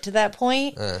get to that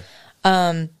point.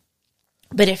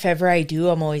 But if ever I do,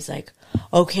 I'm always like,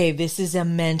 okay, this is a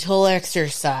mental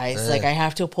exercise. Like, I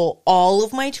have to pull all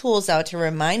of my tools out to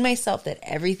remind myself that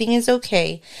everything is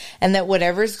okay and that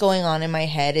whatever's going on in my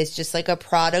head is just like a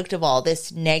product of all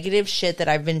this negative shit that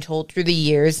I've been told through the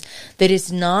years that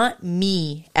is not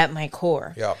me at my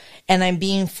core. Yeah. And I'm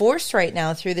being forced right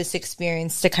now through this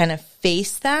experience to kind of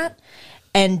face that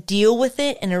and deal with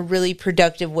it in a really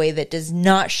productive way that does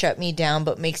not shut me down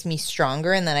but makes me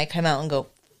stronger. And then I come out and go,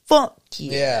 fuck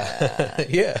you. Yeah.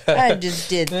 Yeah. I just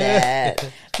did that.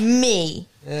 Me.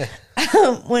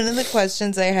 One of the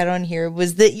questions I had on here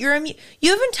was that you haven't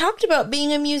talked about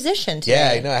being a musician today.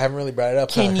 Yeah, I know. I haven't really brought it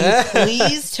up. Can you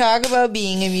please talk about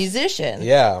being a musician?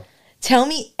 Yeah. Tell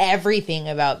me everything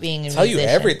about being a musician. Tell you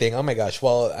everything. Oh my gosh.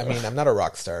 Well, I mean, I'm not a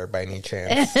rock star by any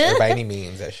chance, or by any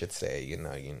means, I should say. You know,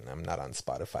 I'm not on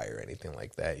Spotify or anything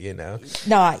like that. You know,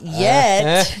 not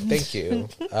yet. Thank you.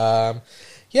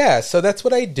 Yeah, so that's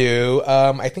what I do.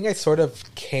 I think I sort of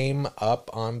came up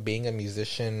on being a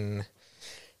musician.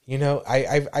 You know,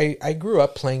 I grew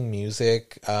up playing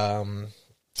music. I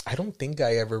don't think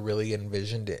I ever really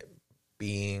envisioned it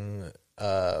being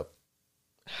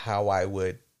how I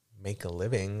would make a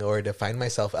living or define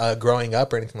myself growing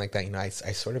up or anything like that. You know, I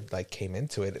sort of like came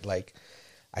into it like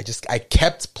I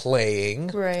kept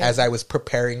playing as I was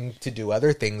preparing to do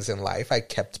other things in life. I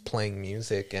kept playing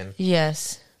music, and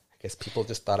yes, I guess people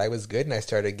just thought I was good, and I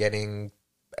started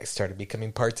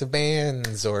becoming parts of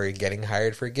bands or getting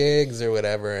hired for gigs or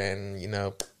whatever. And, you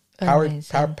know,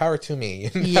 power to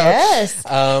me. You know? Yes.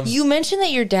 You mentioned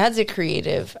that your dad's a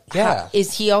creative. Yeah.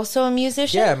 Is he also a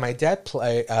musician? Yeah, my dad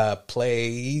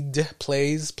played.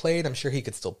 I'm sure he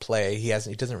could still play. He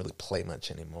doesn't really play much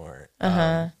anymore.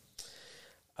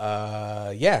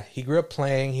 Yeah, he grew up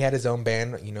playing. He had his own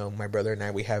band. You know, my brother and I,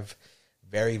 we have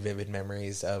very vivid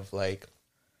memories of like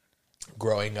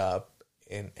growing up,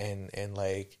 and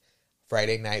like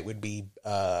Friday night would be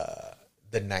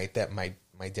the night that my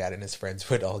dad and his friends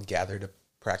would all gather to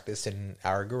practice in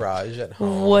our garage at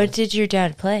home. What did your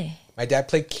dad play? My dad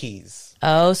played keys.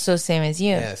 Oh, so same as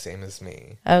you. Yeah, same as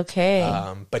me. Okay.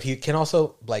 But he can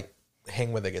also like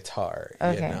hang with a guitar.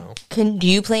 Okay. You know. Do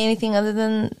you play anything other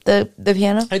than the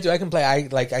piano? I do. I can play.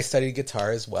 I studied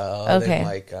guitar as well. Okay. And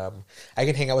like I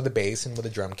can hang out with the bass and with a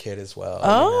drum kit as well.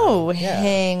 Oh, you know? Yeah.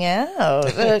 hang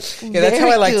out. Yeah, that's how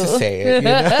I like to say it. You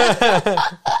know?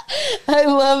 I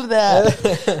love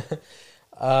that.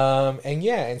 And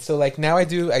yeah, and so like now I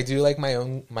do like my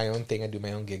own thing. I do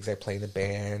my own gigs. I play in the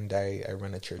band. I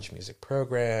run a church music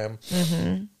program.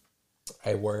 Mm-hmm.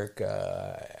 I work.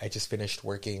 I just finished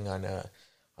working on a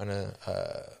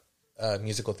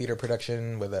musical theater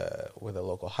production with a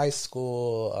local high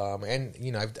school. And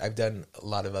you know, I've done a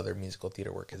lot of other musical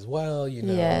theater work as well. You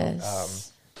know,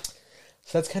 yes.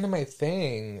 So that's kind of my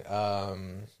thing.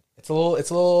 It's a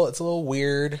little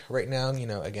weird right now. You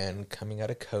know, again, coming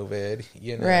out of COVID.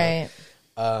 You know, right.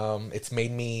 It's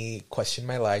made me question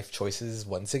my life choices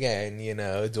once again. You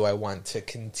know, do I want to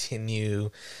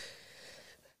continue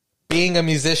being a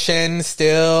musician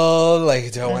still?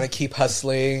 Like, do I want to keep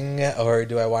hustling, or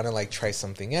do I want to like try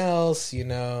something else? You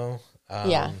know?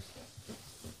 Yeah.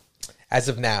 As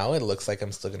of now, it looks like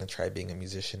I'm still going to try being a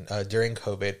musician. During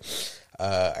COVID,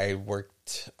 I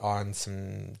worked on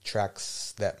some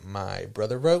tracks that my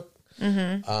brother wrote.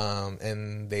 Mm-hmm.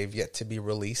 And they've yet to be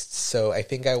released. So I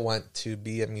think I want to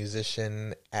be a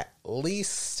musician at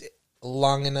least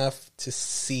long enough to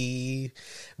see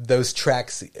those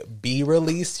tracks be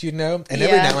released, you know? And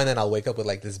every now and then I'll wake up with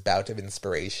like this bout of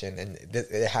inspiration. And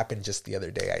it happened just the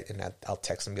other day. I'll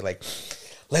text him and be like,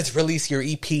 let's release your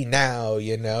EP now,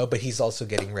 you know? But he's also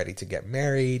getting ready to get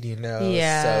married, you know?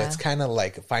 Yeah. So it's kind of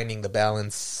like finding the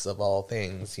balance of all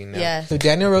things, you know? Yes. So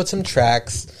Daniel wrote some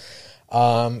tracks.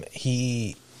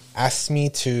 He asked me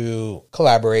to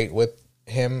collaborate with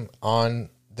him on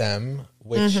them,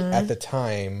 which at the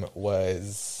time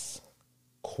was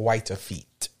quite a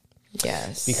feat.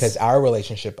 Yes. Because our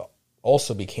relationship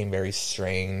also became very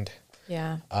strained.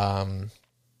 Yeah.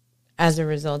 As a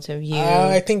result of you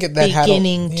I think that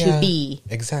beginning to be.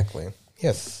 Exactly.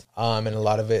 Yes. And a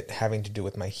lot of it having to do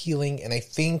with my healing. And I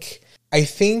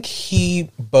think he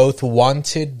both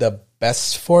wanted the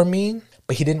best for me,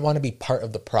 but he didn't want to be part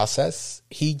of the process.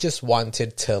 He just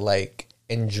wanted to like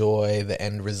enjoy the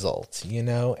end result, you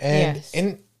know? And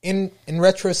Yes. in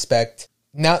retrospect,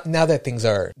 now that things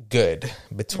are good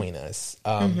between us,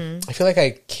 I feel like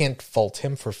I can't fault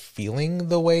him for feeling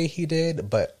the way he did,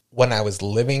 but when I was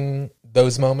living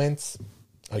those moments,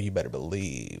 oh, you better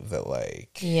believe that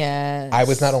like Yes. I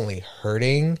was not only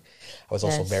hurting, I was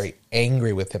also Yes. very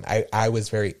angry with him. I was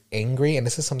very angry, and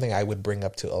this is something I would bring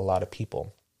up to a lot of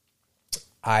people.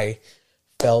 I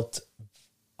felt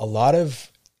a lot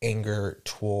of anger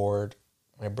toward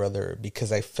my brother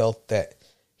because I felt that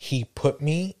he put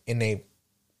me in a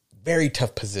very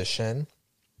tough position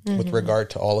with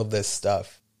regard to all of this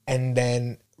stuff, and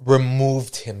then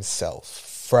removed himself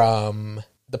from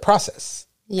the process.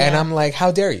 Yeah. And I'm like, how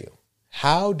dare you?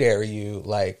 How dare you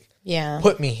like Yeah.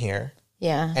 put me here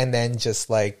Yeah. and then just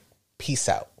like peace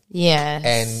out Yes.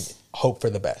 and hope for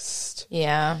the best?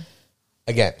 yeah.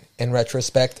 Again, in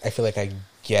retrospect, I feel like I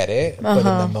get it, but in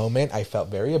the moment, I felt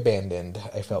very abandoned.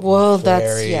 I felt Well,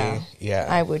 very, that's yeah.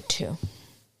 I would too.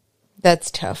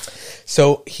 That's tough.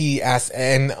 So he asked,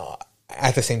 and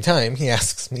at the same time, he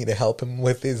asks me to help him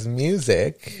with his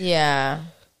music, Yeah.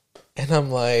 and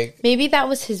I'm like, Maybe that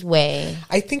was his way.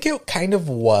 I think it kind of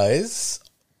was,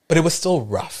 but it was still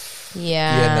rough.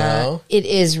 Yeah. You know? It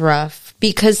is rough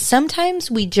because sometimes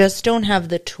we just don't have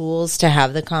the tools to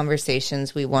have the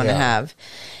conversations we want to Yeah. have.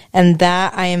 And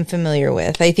that I am familiar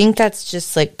with. I think that's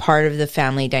just like part of the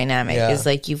family dynamic Yeah. is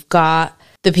like you've got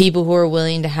the people who are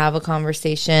willing to have a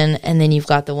conversation and then you've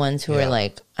got the ones who Yeah. are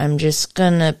like, I'm just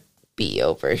gonna be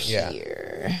over Yeah.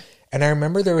 here. And I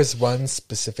remember there was one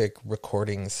specific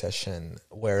recording session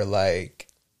where like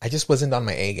I just wasn't on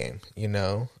my A game, you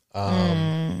know?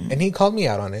 And he called me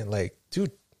out on it like,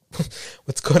 dude,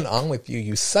 what's going on with you?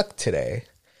 You suck today.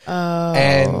 Oh.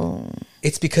 And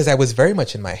it's because I was very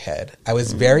much in my head. I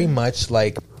was very much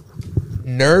like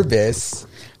nervous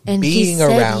And being he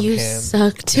said around you him.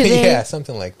 suck today. Yeah,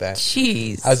 something like that.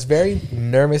 Jeez. I was very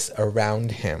nervous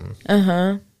around him.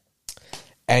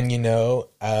 And you know,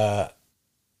 I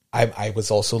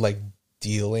was also like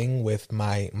dealing with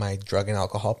my drug and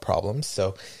alcohol problems.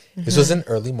 So this was an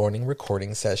early morning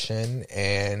recording session,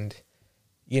 and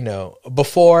you know,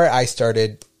 before I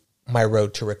started my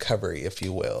road to recovery, if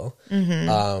you will.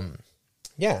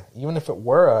 Yeah, even if it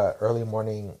were a early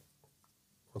morning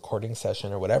recording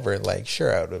session or whatever, like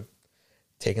sure, I would have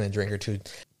taken a drink or two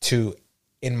to,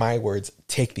 in my words,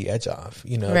 take the edge off,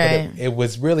 you know. Right. But it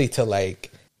was really to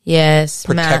like Yes,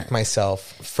 protect Matt. myself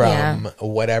from Yeah.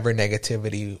 whatever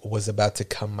negativity was about to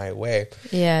come my way.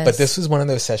 Yes. But this was one of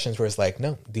those sessions where it's like,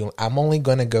 no, I'm only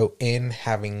going to go in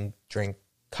having drink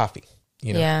coffee,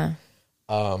 you know. Yeah.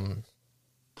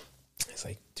 It's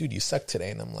like, dude, you suck today.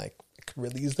 And I'm like, I could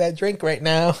really use that drink right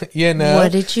now, you know.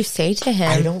 What did you say to him?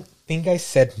 I don't think I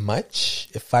said much,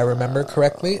 if I remember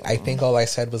correctly. I think all I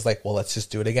said was like, well, let's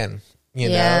just do it again. You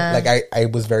Yeah. know, like I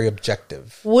was very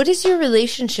objective. What is your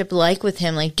relationship like with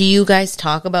him? Like, do you guys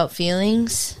talk about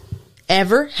feelings?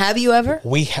 Ever? Have you ever?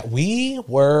 We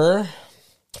were,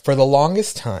 for the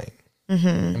longest time,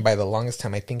 and by the longest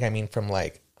time, I think I mean from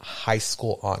like high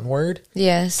school onward,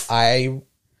 Yes. I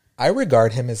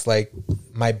regard him as like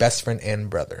my best friend and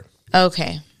brother.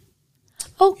 Okay.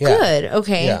 Oh, Yeah. good.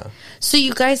 Okay. Yeah. So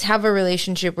you guys have a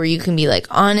relationship where you can be like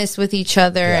honest with each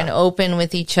other and open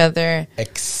with each other.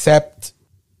 Except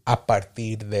a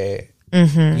partir de,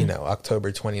 you know,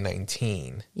 October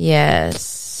 2019.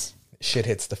 Yes. Shit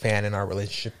hits the fan and our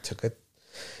relationship took a...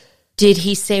 Did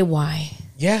he say why?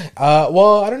 Yeah.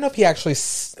 Well, I don't know if he actually...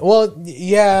 Well,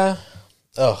 yeah.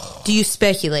 Ugh. Do you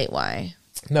speculate why?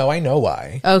 No, I know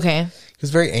why. Okay. He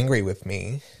was very angry with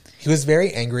me. He was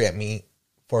very angry at me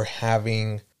for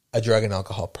having a drug and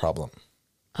alcohol problem.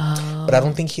 Oh. But I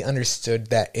don't think he understood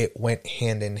that it went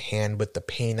hand in hand with the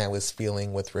pain I was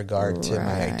feeling with regard to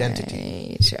my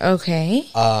identity. Right. Okay.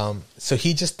 So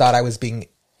he just thought I was being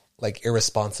like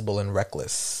irresponsible and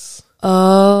reckless.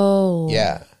 Oh.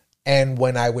 Yeah. And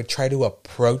when I would try to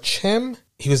approach him,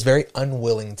 he was very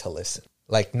unwilling to listen.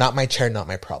 Like, not my chair, not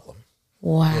my problem.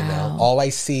 Wow. You know, all I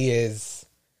see is,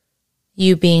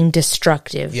 You being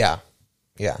destructive. yeah.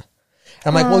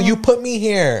 I'm like, well, you put me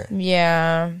here.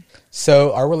 Yeah.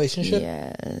 So our relationship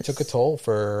Yes. took a toll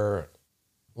for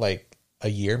like a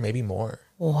year, maybe more.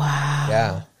 Wow.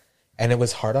 Yeah. And it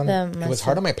was hard on That it was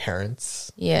hard on my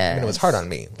parents. Yeah. I mean, it was hard on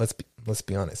me. Let's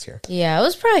be honest here. Yeah, it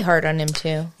was probably hard on him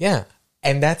too. Yeah.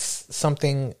 And that's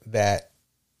something that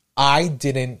I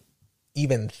didn't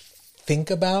even think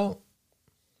about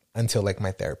until like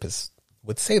my therapist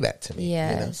would say that to me. You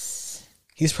know? Yes.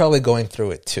 He's probably going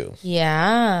through it too.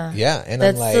 Yeah. Yeah. And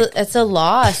That's I'm like, that's a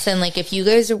loss. And like if you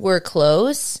guys were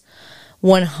close,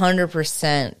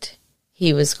 100%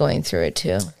 he was going through it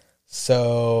too.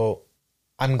 So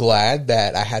I'm glad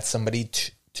that I had somebody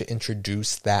to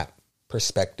introduce that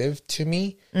perspective to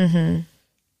me. Mm-hmm.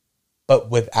 But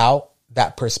without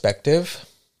that perspective,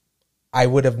 I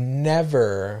would have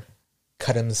never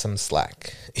cut him some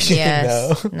slack.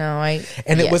 Yes. No,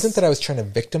 it wasn't that I was trying to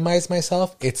victimize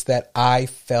myself. It's that I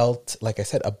felt, like I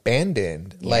said,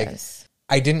 abandoned. Yes.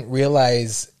 Like I didn't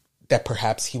realize that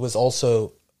perhaps he was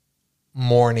also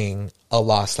mourning a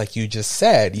loss, like you just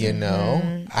said, you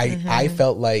know? I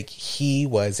felt like he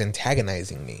was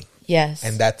antagonizing me. Yes.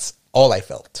 And that's all I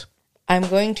felt. I'm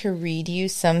going to read you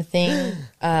something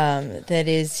that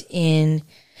is in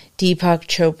Deepak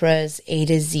Chopra's A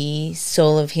to Z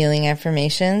Soul of Healing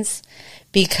Affirmations,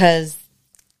 because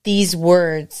these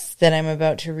words that I'm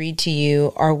about to read to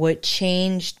you are what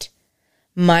changed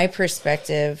my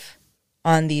perspective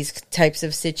on these types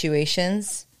of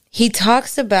situations. He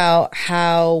talks about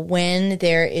how when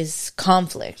there is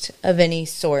conflict of any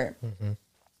sort,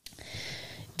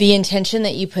 the intention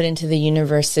that you put into the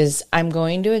universe is, I'm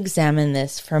going to examine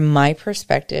this from my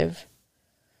perspective,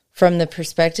 from the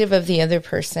perspective of the other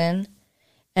person,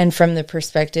 and from the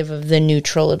perspective of the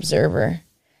neutral observer.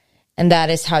 And that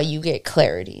is how you get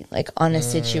clarity, like on a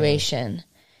situation.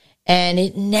 And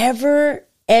it never,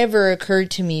 ever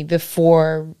occurred to me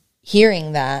before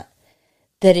hearing that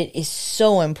it is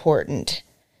so important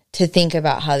to think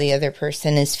about how the other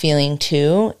person is feeling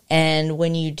too. And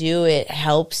when you do, it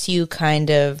helps you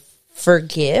kind of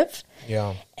forgive.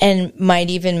 Yeah. And might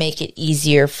even make it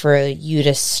easier for you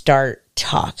to start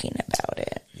talking about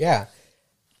it. Yeah.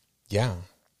 Yeah.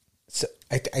 So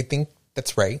I think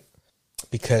that's right.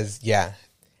 Because, yeah,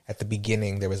 at the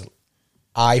beginning,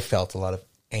 I felt a lot of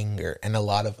anger and a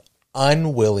lot of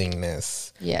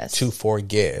unwillingness to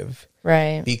forgive.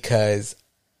 Right. Because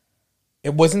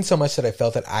it wasn't so much that I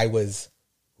felt that I was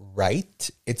right.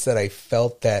 It's that I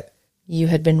felt that you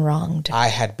had been wronged. I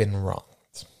had been wronged.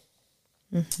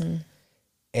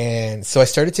 And so I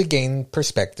started to gain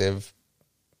perspective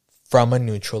from a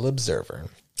neutral observer.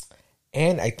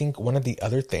 And I think one of the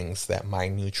other things that my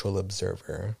neutral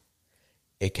observer,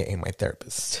 aka my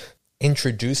therapist,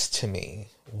 introduced to me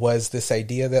was this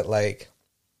idea that, like,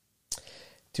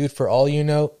 dude, for all you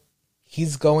know,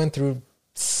 he's going through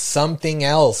something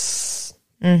else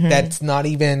that's not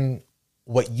even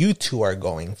what you two are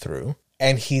going through.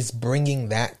 And he's bringing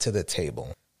that to the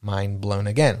table. Mind blown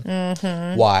again.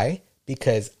 Why?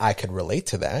 Because I could relate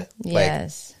to that.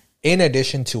 Yes. Like, in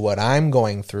addition to what I'm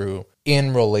going through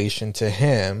in relation to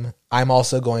him, I'm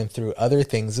also going through other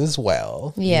things as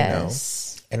well.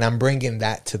 Yes. You know? And I'm bringing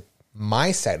that to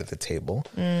my side of the table.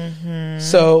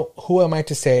 So who am I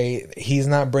to say he's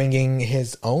not bringing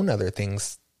his own other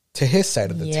things to his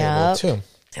side of the table too?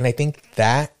 And I think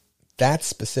that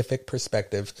specific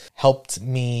perspective helped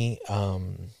me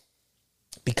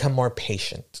become more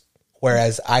patient.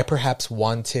 Whereas I perhaps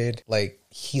wanted, like,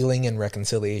 healing and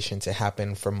reconciliation to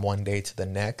happen from one day to the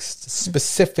next,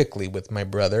 specifically with my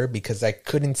brother, because I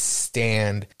couldn't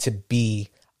stand to be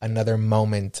another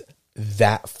moment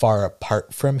that far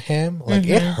apart from him. Like,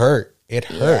 it hurt. It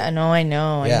hurt. Yeah, no, I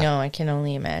know. Yeah. I know. I can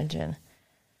only imagine.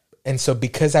 And so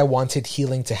because I wanted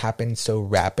healing to happen so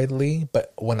rapidly,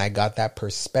 but when I got that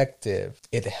perspective,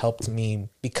 it helped me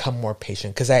become more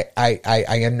patient. Because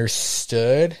I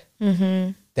understood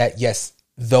that, yes,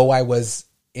 though I was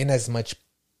in as much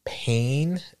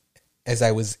pain as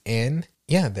I was in,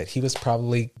 that he was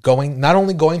probably not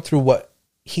only going through what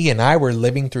he and I were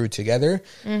living through together,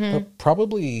 but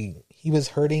probably he was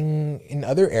hurting in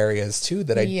other areas too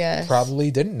that I probably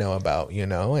didn't know about, you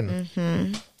know?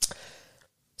 And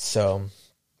so,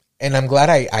 and I'm glad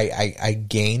I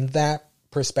gained that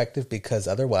perspective, because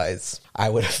otherwise I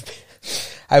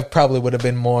probably would have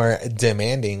been more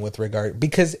demanding with regard,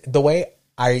 because the way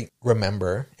I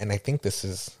remember, and I think this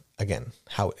is, again,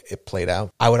 how it played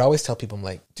out, I would always tell people, I'm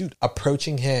like, dude,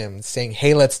 approaching him, saying,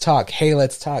 hey, let's talk, hey,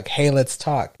 let's talk, hey, let's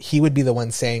talk. He would be the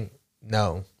one saying,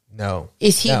 no.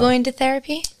 Is he going to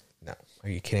therapy? No. Are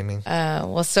you kidding me?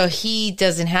 Well, so he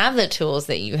doesn't have the tools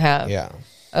that you have. Yeah.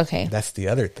 Okay. That's the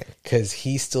other thing. Because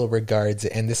he still regards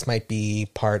it, and this might be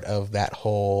part of that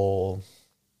whole,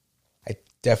 I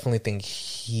definitely think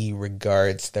he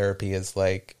regards therapy as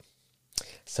like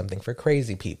something for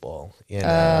crazy people, you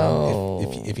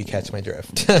know, if you catch my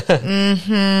drift.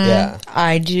 Yeah.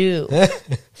 I do.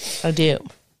 I do.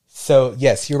 So,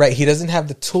 yes, you're right. He doesn't have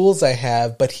the tools I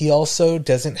have, but he also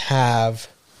doesn't have,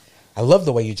 I love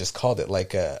the way you just called it,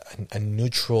 like a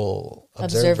neutral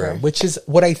observer, which is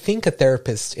what I think a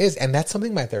therapist is. And that's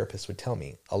something my therapist would tell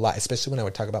me a lot, especially when I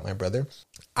would talk about my brother.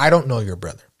 I don't know your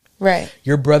brother. Right.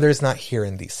 Your brother's not here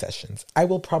in these sessions. I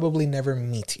will probably never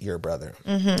meet your brother.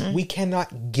 We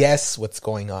cannot guess what's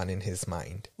going on in his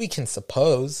mind. We can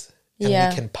suppose, and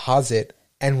we can posit,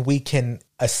 and we can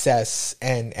assess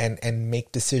and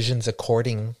make decisions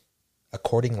accordingly,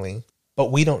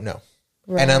 but we don't know.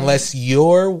 Right. And unless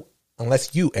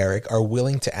you, Erik, are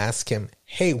willing to ask him,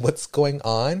 hey, what's going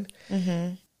on?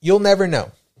 You'll never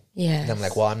know. Yeah. And I'm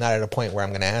like, well, I'm not at a point where I'm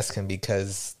going to ask him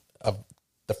because of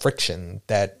the friction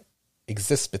that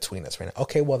exists between us right now.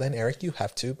 Okay, well then, Erik, you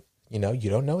have to, you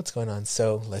don't know what's going on.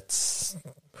 So let's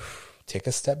take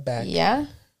a step back. Yeah.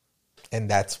 And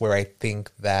that's where I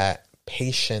think that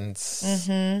patience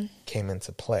came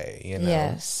into play,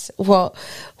 Yes. Well,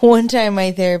 one time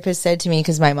my therapist said to me,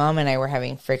 because my mom and I were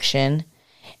having friction,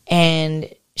 and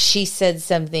she said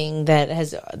something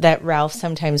that Ralph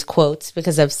sometimes quotes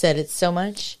because I've said it so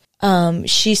much.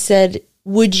 She said,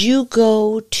 would you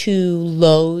go to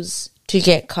Lowe's to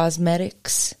get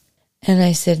cosmetics? And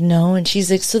I said, no. And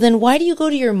she's like, so then why do you go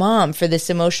to your mom for this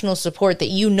emotional support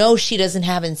that she doesn't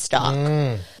have in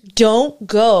stock? Don't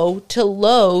go to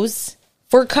Lowe's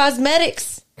for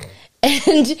cosmetics.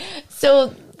 And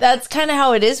so that's kind of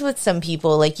how it is with some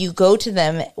people. Like, you go to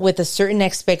them with a certain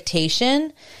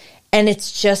expectation, and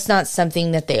it's just not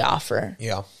something that they offer.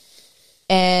 Yeah.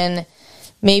 And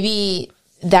maybe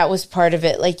that was part of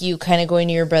it. Like, you kind of going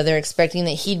to your brother expecting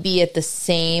that he'd be at the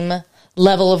same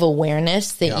level of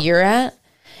awareness that you're at.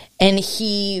 And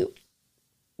he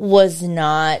was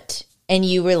not. And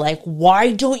you were like,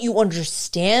 why don't you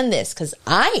understand this? Because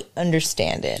I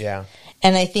understand it. Yeah.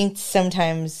 And I think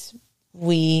sometimes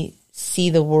we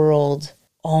see the world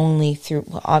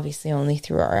obviously only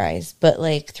through our eyes, but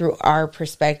like through our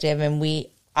perspective. And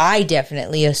I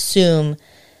definitely assume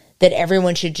that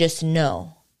everyone should just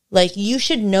know. Like, you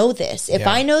should know this. If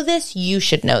I know this, you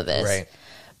should know this. Right.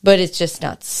 But it's just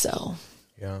not so.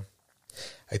 Yeah.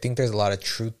 I think there's a lot of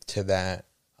truth to that.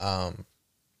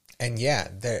 And yeah,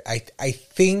 I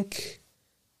think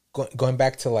going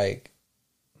back to like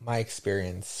my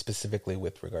experience specifically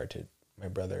with regard to my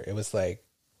brother, it was like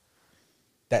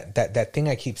that thing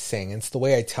I keep saying. It's the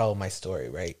way I tell my story,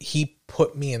 right? He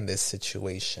put me in this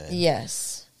situation.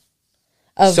 Yes.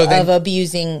 Of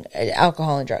abusing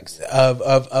alcohol and drugs.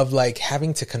 Of like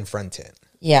having to confront it.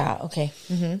 Yeah. Okay.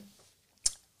 Mm-hmm.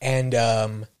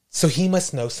 And so he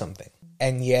must know something.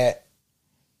 And yet,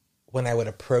 when I would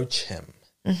approach him,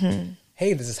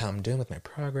 hey, this is how I'm doing with my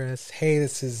progress. Hey,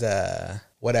 this is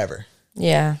whatever.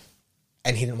 Yeah.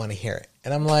 And he didn't want to hear it.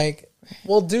 And I'm like,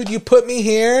 well, dude, you put me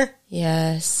here.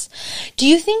 Yes. Do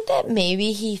you think that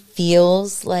maybe he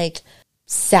feels like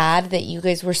sad that you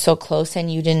guys were so close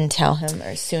and you didn't tell him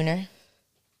or sooner?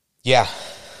 Yeah,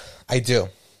 I do.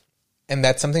 And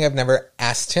that's something I've never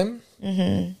asked him.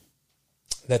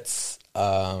 That's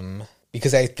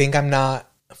because I think I'm not,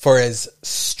 for as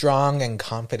strong and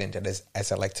confident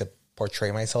as I like to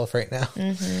portray myself right now,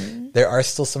 there are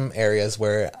still some areas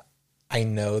where I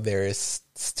know there is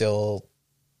still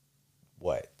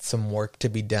some work to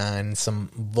be done, some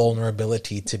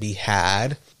vulnerability to be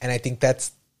had. And I think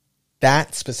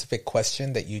that specific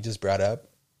question that you just brought up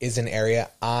is an area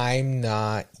I'm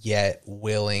not yet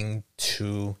willing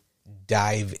to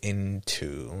dive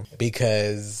into,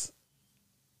 because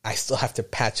I still have to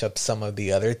patch up some of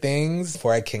the other things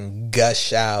before I can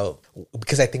gush out,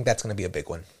 because I think that's going to be a big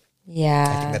one. Yeah.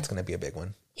 I think that's going to be a big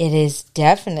one. It is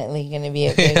definitely going to be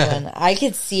a big one. I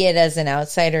could see it as an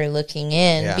outsider looking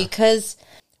in, because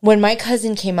when my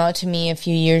cousin came out to me a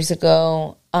few years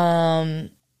ago,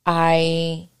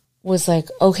 I was like,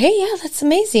 okay, yeah, that's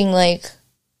amazing. Like,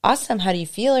 awesome. How do you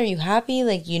feel? Are you happy?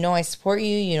 Like, I support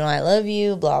you. I love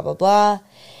you, blah, blah, blah.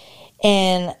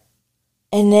 And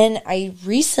then I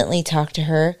recently talked to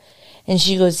her, and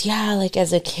she goes, yeah, like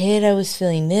as a kid, I was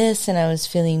feeling this and I was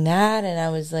feeling that. And I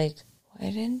was like,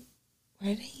 why didn't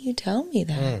you tell me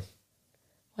that?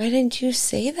 Why didn't you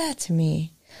say that to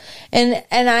me? And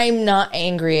I'm not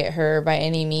angry at her by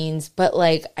any means, but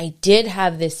like, I did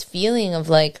have this feeling of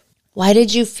like, why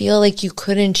did you feel like you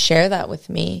couldn't share that with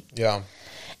me? Yeah.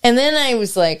 And then I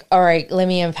was like, all right, let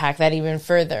me unpack that even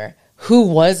further. Who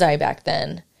was I back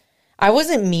then? I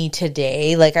wasn't me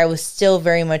today. Like, I was still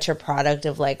very much a product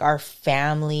of like our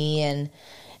family and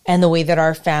the way that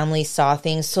our family saw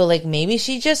things. So like, maybe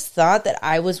she just thought that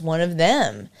I was one of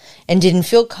them and didn't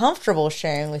feel comfortable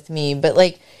sharing with me. But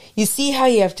like, you see how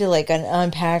you have to like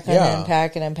unpack and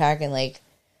unpack and unpack, and like,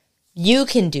 you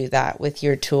can do that with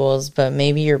your tools, but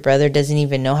maybe your brother doesn't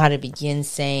even know how to begin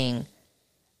saying,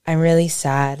 I'm really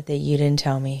sad that you didn't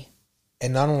tell me.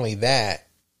 And not only that,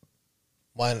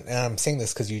 and I'm saying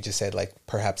this because you just said, like,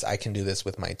 perhaps I can do this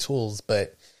with my tools,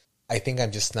 but I think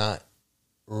I'm just not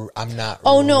I'm not.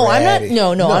 Oh no, ready. I'm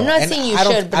not. No, I'm not and saying you I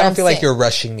don't, should. But I don't I'm feel like saying- you're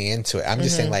rushing me into it. I'm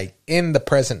just saying, like in the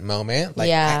present moment, like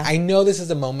Yeah. I know this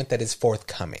is a moment that is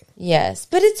forthcoming. Yes,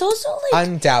 but it's also like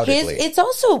Undoubtedly. it's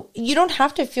also, you don't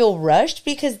have to feel rushed,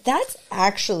 because that's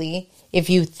actually, if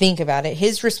you think about it,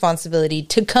 his responsibility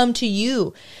to come to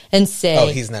you and say, Oh,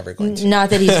 he's never going to. Not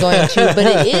that he's going to, but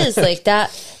it is like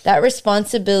that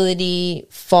responsibility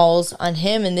falls on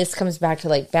him. And this comes back to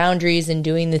like boundaries and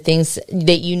doing the things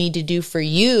that you need to do for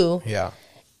you. Yeah.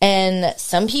 And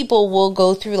some people will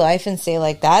go through life and say,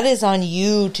 like, that is on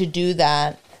you to do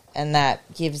that. And that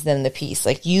gives them the peace.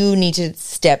 Like, you need to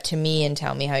step to me and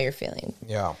tell me how you're feeling.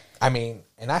 Yeah. I mean,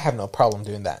 and I have no problem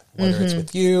doing that, whether it's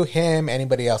with you, him,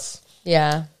 anybody else.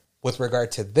 Yeah. With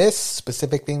regard to this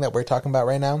specific thing that we're talking about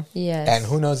right now. Yes. And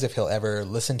who knows if he'll ever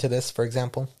listen to this, for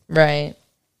example. Right.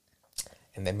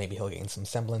 And then maybe he'll gain some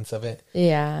semblance of it.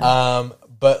 Yeah.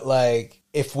 But like,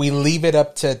 if we leave it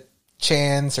up to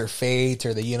chance or fate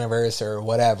or the universe or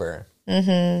whatever,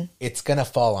 it's gonna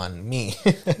fall on me.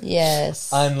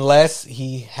 Yes. Unless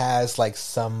he has like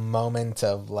some moment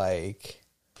of like,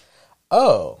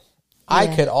 oh, I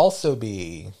could also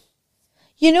be.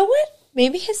 You know what?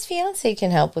 Maybe his fiance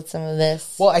can help with some of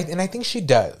this. Well, I think she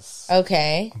does.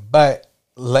 Okay. But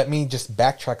let me just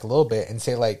backtrack a little bit and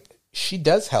say, like, she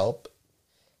does help.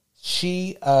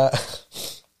 She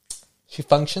she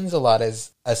functions a lot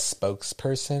as a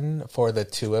spokesperson for the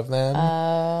two of them.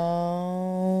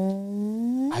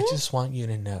 I just want you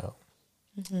to know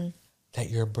that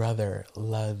your brother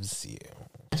loves you.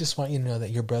 I just want you to know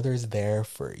that your brother is there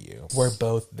for you. We're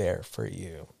both there for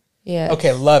you. Yeah.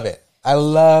 Okay, love it. I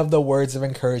love the words of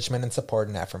encouragement and support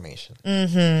and affirmation.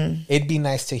 It'd be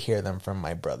nice to hear them from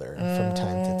my brother from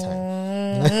time to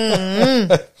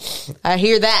time. I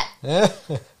hear that.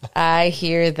 I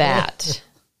hear that.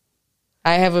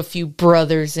 I have a few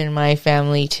brothers in my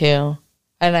family too.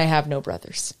 And I have no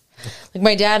brothers. Like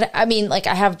my dad, I mean, like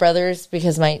I have brothers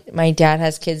because my dad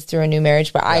has kids through a new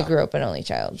marriage, but I grew up an only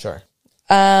child. Sure.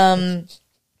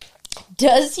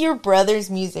 Does your brother's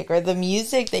music or the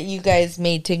music that you guys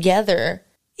made together,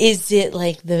 is it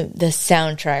like the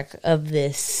soundtrack of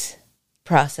this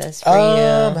process for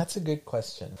you? That's a good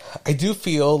question. I do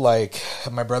feel like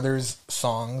my brother's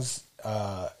songs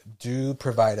do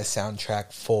provide a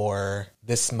soundtrack for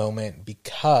this moment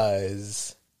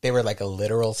because they were like a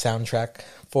literal soundtrack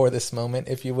for this moment,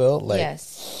 if you will. Like,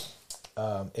 yes.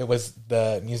 It was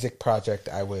the music project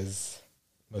I was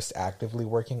most actively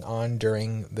working on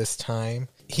during this time.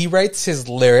 He writes his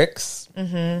lyrics,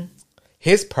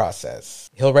 his process.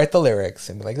 He'll write the lyrics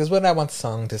and be like, this is what I want the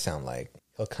song to sound like.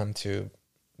 He'll come to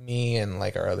me and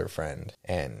like our other friend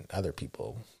and other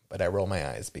people, but I roll my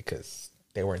eyes because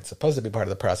they weren't supposed to be part of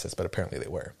the process, but apparently they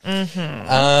were.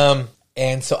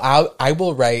 And so I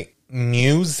will write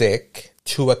music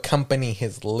to accompany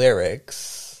his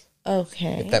lyrics.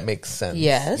 Okay. If that makes sense.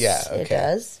 Yes. Yeah, okay. It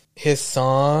does. His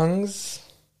songs,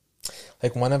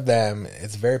 like one of them,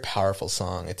 it's a very powerful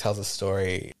song. It tells a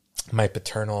story. My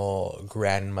paternal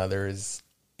grandmother's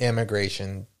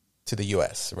immigration to the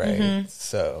U.S., right?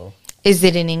 So. Is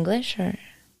it in English or?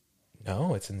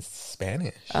 No, it's in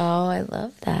Spanish. Oh, I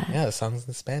love that. Yeah, the song's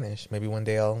in Spanish. Maybe one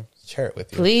day I'll share it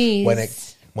with you.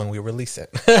 Please. When we release it.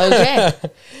 Okay.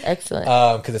 Excellent.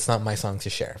 Because it's not my song to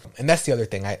share. And that's the other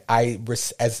thing.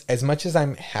 As much as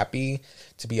I'm happy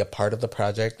to be a part of the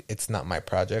project, it's not my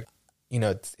project. You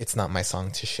know, it's not my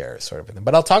song to share, sort of thing.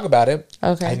 But I'll talk about it.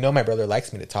 Okay. I know my brother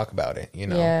likes me to talk about it, you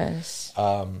know. Yes.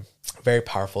 Very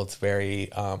powerful. It's very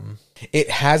it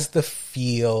has the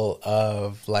feel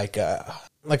of like a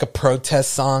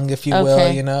protest song, if you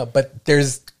will, you know, but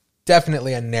there's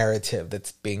definitely a narrative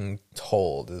that's being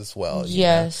told as well.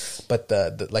 Yes. Know? But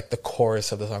the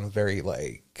chorus of the song is very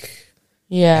like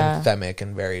anthemic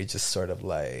and very just sort of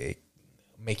like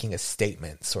making a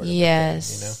statement sort of thing,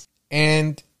 you know.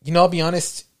 And you know, I'll be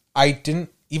honest, I didn't,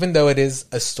 even though it is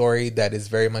a story that is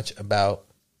very much about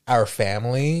our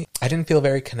family, I didn't feel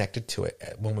very connected to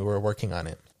it when we were working on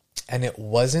it. And it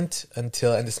wasn't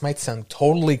until, and this might sound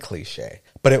totally cliche,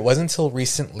 but it wasn't until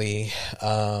recently,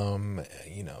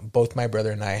 you know, both my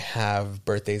brother and I have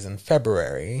birthdays in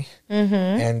February.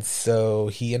 And so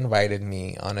he invited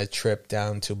me on a trip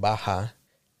down to Baja,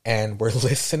 and we're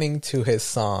listening to his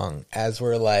song as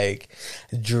we're like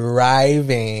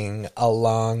driving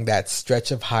along that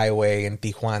stretch of highway in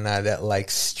Tijuana that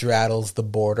like straddles the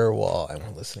border wall, and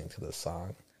we're listening to the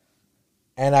song.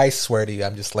 And I swear to you,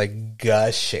 I'm just like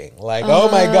gushing. Like, oh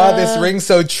my God, this rings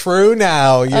so true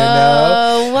now, you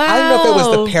know? Wow. I don't know if it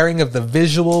was the pairing of the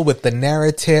visual with the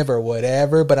narrative or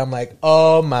whatever, but I'm like,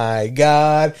 oh my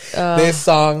God, this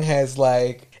song has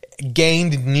like,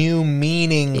 gained new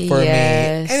meaning for me.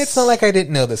 And it's not like I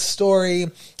didn't know the story.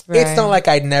 Right. It's not like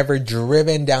I'd never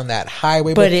driven down that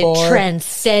highway but before. But it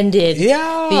transcended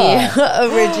the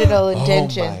original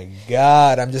intention. Oh my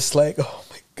God. I'm just like, oh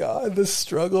my God, the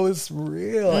struggle is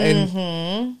real.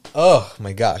 And oh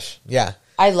my gosh. Yeah.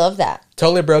 I love that.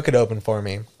 Totally broke it open for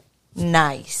me.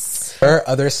 Nice. There are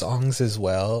other songs as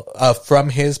well from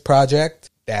his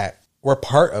project that were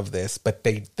part of this, but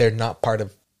they're not part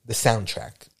of the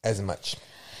soundtrack as much.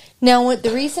 Now, the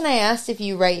reason I asked if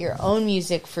you write your own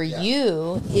music for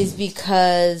you is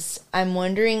because I'm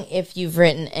wondering if you've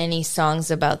written any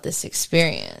songs about this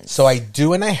experience. So I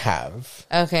do, and I have.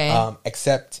 Okay.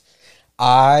 Except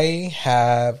I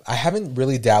haven't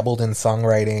really dabbled in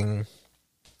songwriting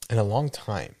in a long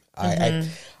time. I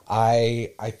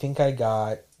think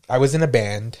I was in a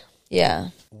band. Yeah.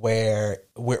 Where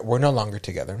we're no longer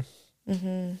together.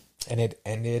 And it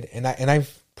ended, and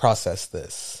I've processed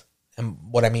this. And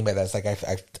what I mean by that is like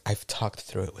I've talked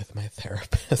through it with my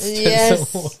therapist.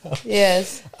 Yes.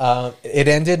 Yes. It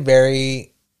ended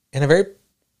in a very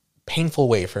painful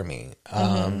way for me.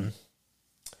 And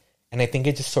I think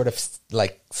it just sort of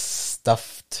like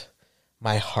stuffed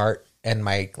my heart and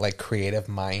my like creative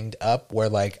mind up, where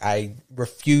like I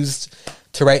refused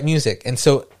to write music. And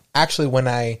so actually when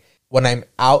I'm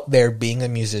out there being a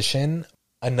musician,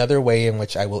 another way in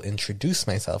which I will introduce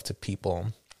myself to people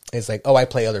is like, oh, I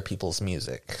play other people's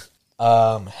music.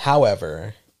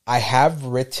 However, I have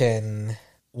written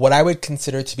what I would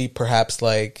consider to be perhaps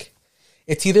like,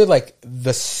 it's either like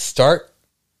the start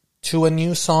to a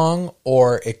new song,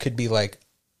 or it could be like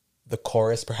the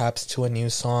chorus perhaps to a new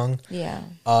song. Yeah.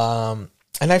 And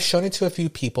I've shown it to a few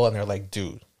people and they're like,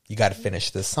 dude, you got to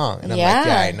finish this song. And I'm like,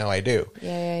 yeah, I know I do.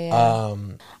 Yeah.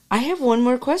 I have one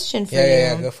more question for you.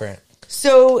 Yeah, go for it.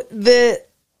 So the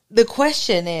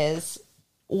question is,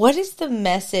 what is the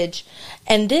message?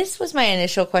 And this was my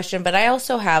initial question, but I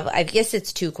also have, I guess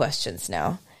it's two questions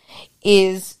now,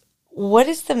 is what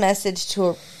is the message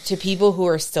to people who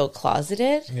are still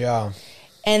closeted? Yeah.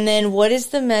 And then what is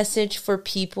the message for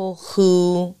people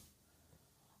who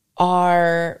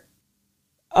are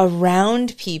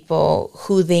around people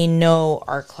who they know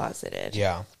are closeted?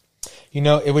 Yeah. You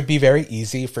know, it would be very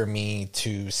easy for me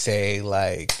to say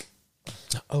like,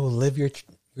 oh, live your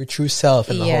true self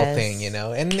and the whole thing, you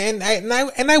know, and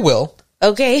I will.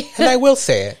 Okay. And I will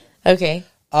say it. Okay.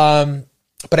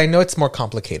 But I know it's more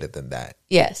complicated than that.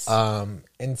 Yes.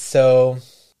 And so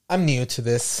I'm new to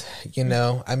this, you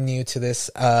know,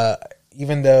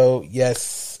 even though,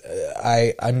 yes,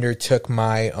 I undertook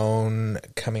my own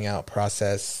coming out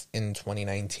process in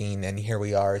 2019, and here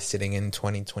we are sitting in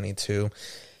 2022.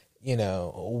 You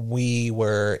know, we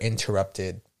were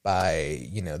interrupted by,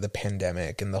 you know, the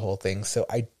pandemic and the whole thing. So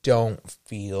I don't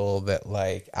feel that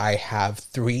like I have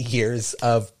 3 years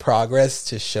of progress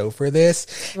to show for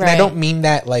this. Right. And I don't mean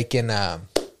that like in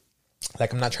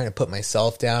like I'm not trying to put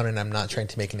myself down, and I'm not trying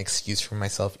to make an excuse for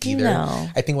myself either. No.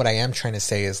 I think what I am trying to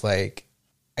say is like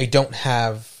I don't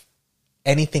have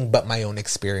anything but my own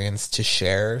experience to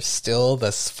share still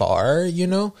thus far, you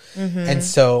know? And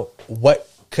so what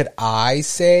could I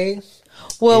say?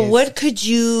 Well, what could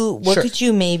you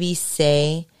maybe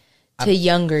say to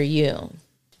younger you?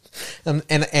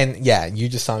 And yeah, you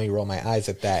just saw me roll my eyes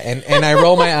at that. And I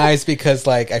roll my eyes because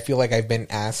like I feel like I've been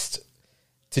asked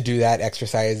to do that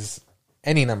exercise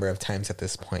any number of times at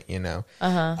this point, you know.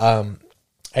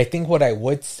 I think what I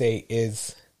would say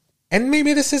is, and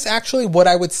maybe this is actually what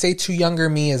I would say to younger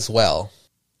me as well,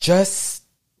 just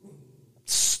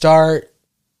start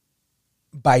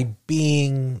by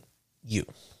being you.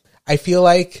 I feel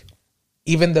like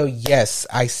even though, yes,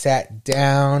 I sat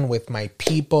down with my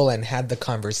people and had the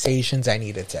conversations I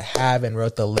needed to have and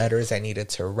wrote the letters I needed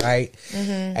to write,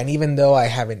 and even though I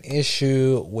have an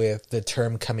issue with the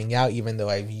term coming out, even though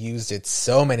I've used it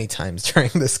so many times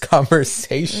during this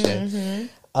conversation,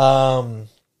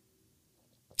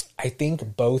 I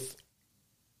think both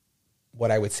what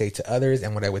I would say to others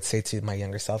and what I would say to my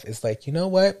younger self is like, you know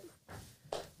what?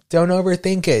 Don't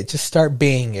overthink it. Just start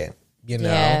being it. You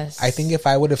know, yes. I think if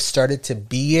I would have started to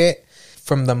be it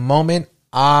from the moment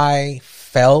I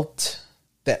felt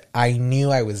that I knew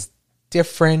I was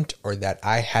different, or that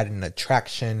I had an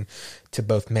attraction to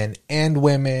both men and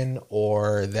women,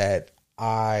 or that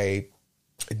I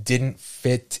didn't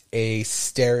fit a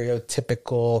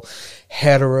stereotypical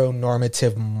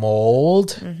heteronormative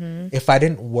mold, if I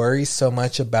didn't worry so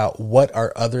much about what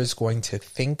are others going to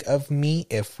think of me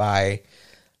if I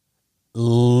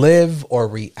live or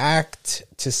react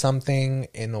to something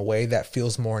in a way that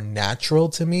feels more natural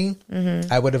to me,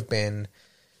 I would have been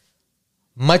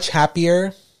much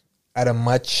happier at a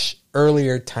much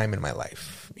earlier time in my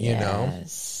life, you know?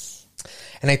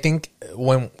 And I think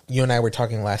when you and I were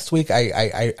talking last week,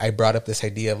 I brought up this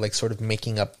idea of like sort of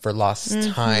making up for lost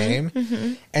time.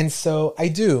 And so I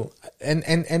do.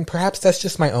 And perhaps that's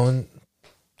just my own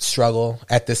struggle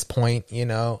at this point, you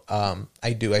know?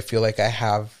 I do. I feel like I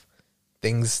have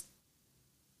things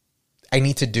I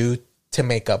need to do to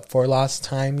make up for lost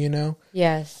time, you know?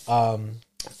 Yes.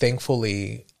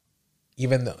 Thankfully,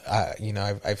 even though, you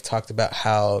know, I've talked about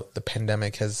how the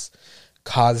pandemic has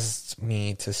caused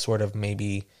me to sort of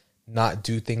maybe not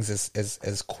do things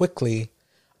as quickly.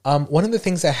 One of the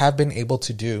things I have been able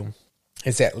to do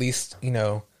is at least, you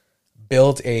know,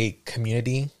 build a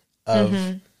community of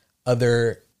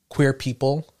other queer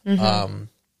people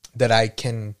that I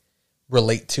can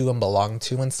relate to and belong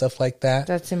to and stuff like that.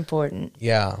 That's important.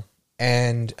 Yeah.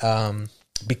 And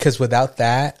because without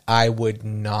that, I would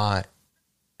not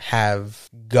have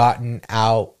gotten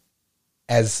out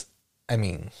as, I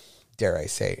mean, dare I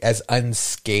say, as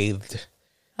unscathed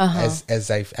as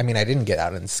I mean, I didn't get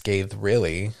out unscathed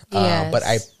really, but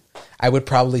I would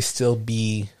probably still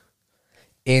be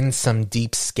in some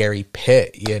deep, scary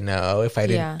pit, you know, if I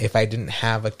didn't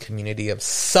have a community of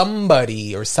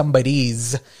somebody or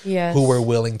somebodies who were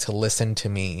willing to listen to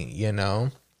me, you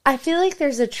know. I feel like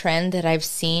there's a trend that I've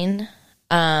seen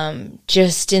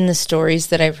just in the stories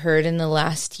that I've heard in the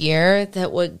last year,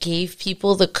 that what gave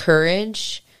people the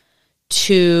courage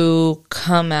to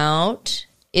come out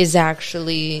is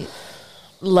actually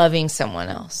loving someone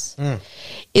else.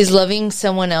 Is loving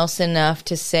someone else enough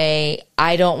to say,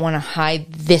 I don't want to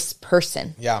hide this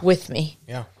person with me.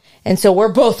 Yeah. And so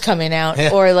we're both coming out,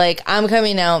 or like I'm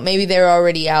coming out, maybe they're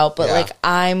already out, but like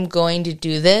I'm going to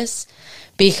do this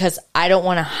because I don't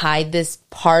want to hide this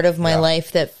part of my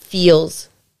life that feels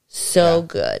so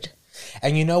good.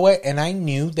 And you know what? And I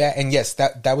knew that, and yes,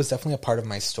 that was definitely a part of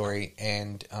my story.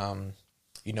 And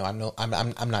you know,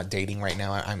 I'm not dating right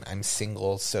now. I'm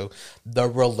single. So the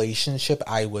relationship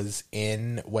I was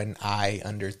in when I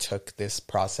undertook this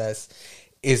process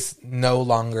is no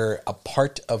longer a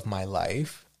part of my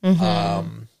life. But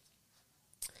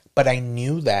I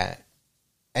knew that,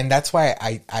 and that's why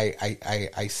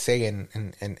I say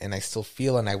and I still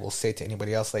feel, and I will say to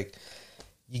anybody else, like,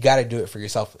 you got to do it for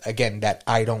yourself. Again, that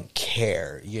I don't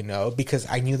care, you know, because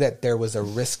I knew that there was a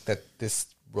risk that this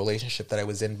relationship that I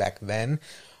was in back then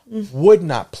would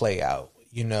not play out,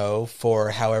 you know, for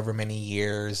however many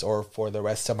years or for the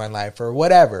rest of my life or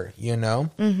whatever, you know.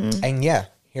 And yeah,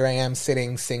 here I am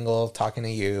sitting single talking to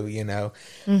you, you know,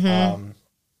 and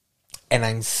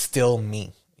I'm still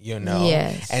me, you know.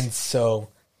 And so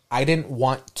I didn't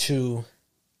want to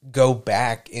go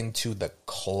back into the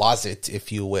closet,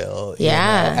 if you will, you know,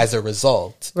 as a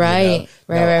result. Right.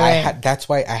 You know? Right. That's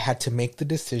why I had to make the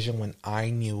decision when I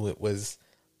knew it was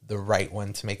the right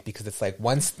one to make, because it's like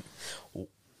once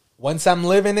I'm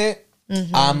living it,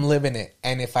 I'm living it.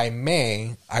 And if I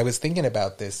may, I was thinking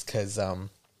about this because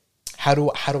how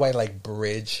do I like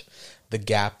bridge the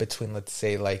gap between, let's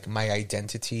say, like my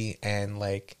identity and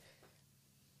like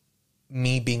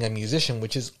me being a musician,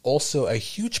 which is also a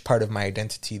huge part of my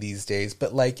identity these days.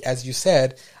 But like, as you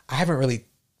said, I haven't really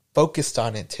focused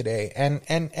on it today.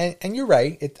 And you're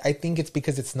right. I think it's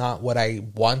because it's not what I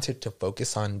wanted to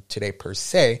focus on today per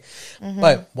se.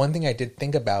 But one thing I did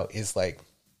think about is like,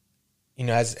 you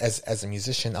know, as a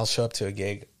musician, I'll show up to a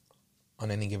gig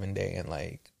on any given day and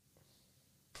like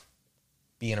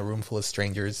be in a room full of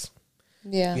strangers.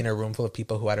 Yeah. Be in a room full of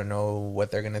people who I don't know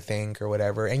what they're going to think or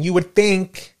whatever. And you would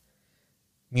think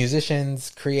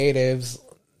musicians, creatives,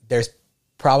 there's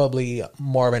probably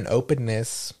more of an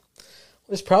openness.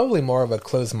 There's probably more of a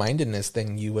closed-mindedness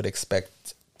than you would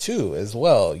expect too, as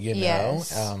well. You know,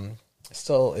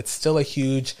 it's still a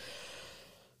huge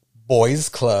boys'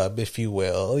 club, if you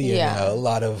will. You know, a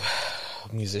lot of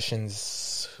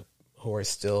musicians who are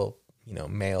still, you know,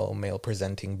 male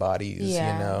presenting bodies. You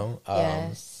know,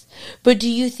 But do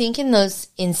you think in those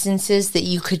instances that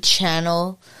you could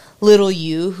channel little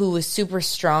you who was super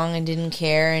strong and didn't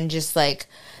care and just like,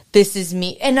 this is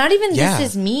me, and not even this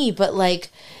is me, but like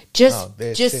just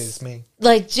is me.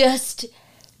 Like just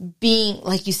being,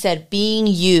 like you said, being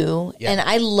you. And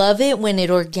I love it when it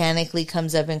organically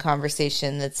comes up in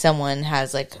conversation that someone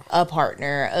has like a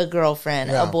partner, a girlfriend,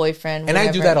 a boyfriend, whatever. And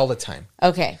I do that all the time.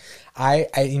 Okay. I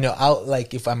you know, I'll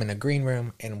like, if I'm in a green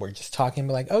room and we're just talking,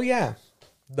 be like, oh yeah,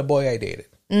 the boy I dated.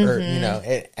 Or, you know,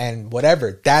 and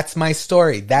whatever. That's my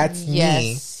story. That's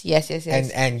me. Yes.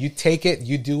 And you take it,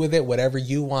 you do with it whatever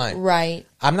you want. Right.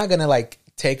 I'm not going to like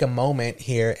take a moment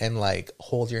here and like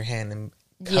hold your hand and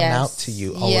come out to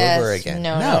you all over again.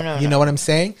 No. You know what I'm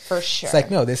saying? For sure. It's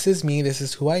like, no, this is me. This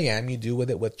is who I am. You do with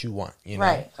it what you want. You know?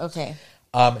 Right. Okay.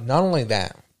 Not only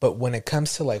that, but when it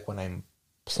comes to like when I'm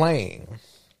playing,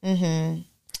 and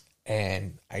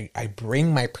I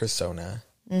bring my persona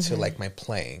to like my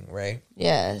playing, right?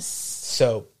 Yes.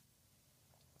 So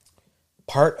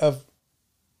part of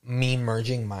me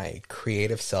merging my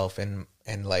creative self and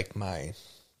like my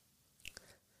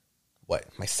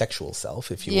sexual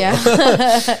self, if you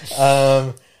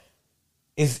will,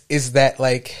 is that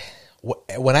like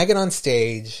when I get on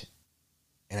stage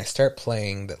and I start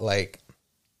playing, that like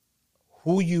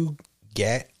who you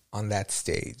get on that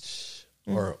stage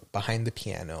or behind the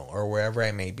piano or wherever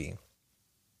I may be,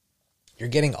 you're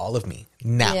getting all of me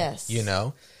now. Yes. You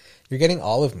know, you're getting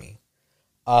all of me.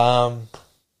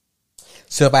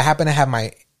 So if I happen to have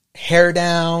my hair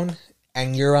down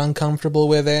and you're uncomfortable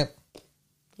with it,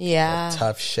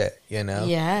 tough shit, you know?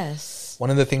 Yes. One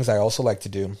of the things I also like to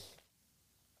do,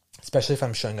 especially if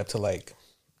I'm showing up to like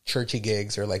churchy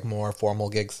gigs or like more formal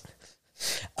gigs,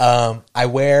 I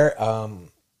wear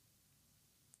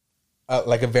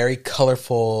like a very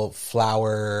colorful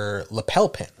flower lapel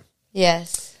pin.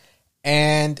 Yes.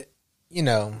 And, you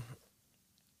know,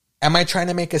 am I trying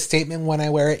to make a statement when I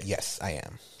wear it? Yes, I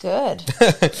am. Good.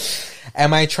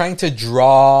 Am I trying to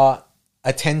draw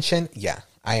attention? Yeah,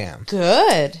 I am.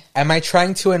 Good. Am I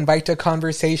trying to invite a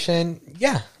conversation?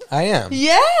 Yeah, I am.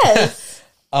 Yes.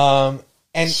 And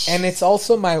it's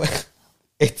also my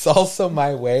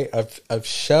way of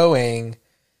showing,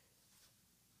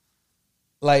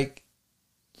 like,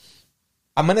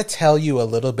 I'm going to tell you a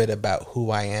little bit about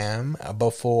who I am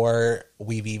before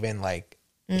we've even like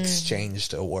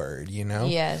exchanged a word, you know?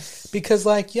 Yes. Because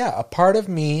like, yeah, a part of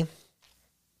me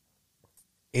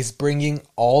is bringing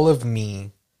all of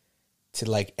me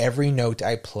to like every note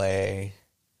I play,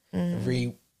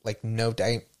 every like note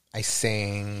I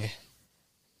sing.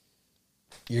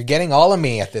 You're getting all of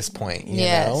me at this point, you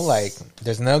know? Like,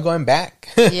 there's no going back.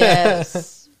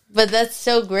 Yes. But that's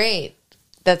so great.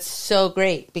 That's so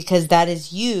great because that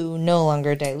is you no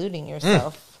longer diluting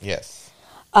yourself. Yes.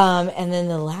 And then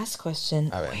the last question.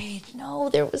 Right. Wait, no,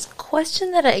 there was a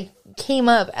question that I came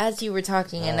up as you were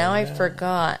talking, and now I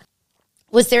forgot.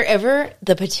 Was there ever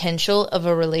the potential of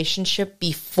a relationship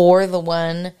before the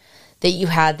one that you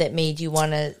had that made you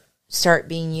want to start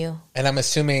being you? And I'm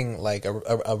assuming like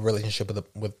a relationship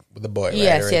with a boy, right?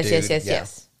 Yes, or a yes, dude.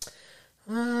 yes.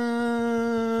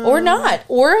 Or not.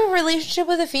 Or a relationship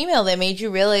with a female that made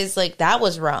you realize like that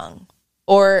was wrong.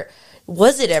 Or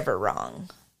was it ever wrong?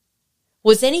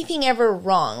 Was anything ever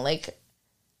wrong? Like,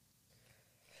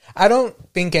 I don't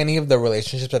think any of the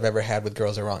relationships I've ever had with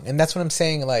girls are wrong. And that's what I'm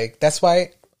saying. Like, that's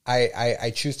why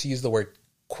I choose to use the word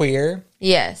queer.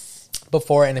 yes.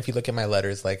 Before. And if you look at my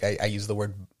letters, like I use the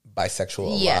word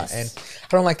bisexual a Yes. lot. And I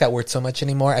don't like that word so much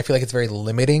anymore. I feel like it's very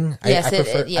limiting. Yes, I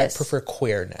prefer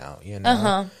queer now, you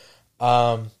know?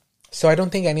 So I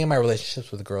don't think any of my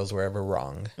relationships with girls were ever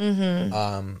wrong.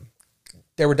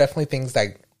 There were definitely things that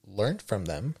I learned from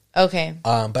them. Okay.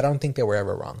 But I don't think they were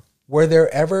ever wrong. Was there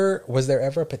ever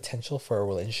a potential for a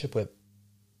relationship with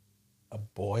a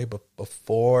boy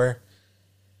before?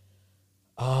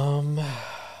 Off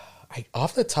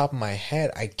the top of my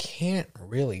head, I can't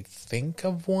really think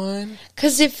of one.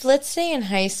 Because if, let's say in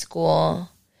high school,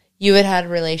 you had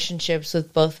relationships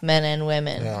with both men and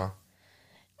women. Yeah.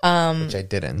 Which I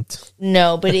didn't.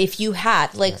 No, but if you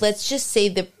had, like, let's just say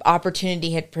the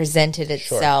opportunity had presented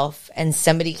itself and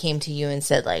somebody came to you and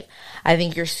said, like, I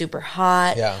think you're super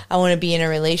hot. Yeah. I want to be in a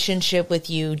relationship with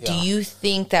you. Yeah. Do you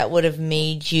think that would have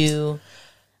made you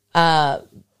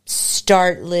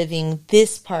start living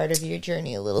this part of your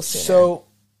journey a little sooner? So,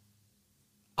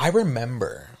 I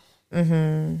remember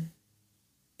in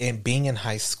being in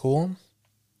high school,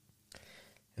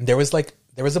 and there was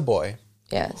a boy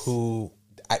Yes. who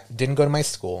didn't go to my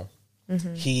school.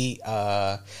 He,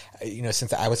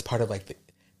 since I was part of like the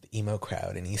emo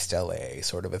crowd in East LA,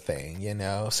 sort of a thing, you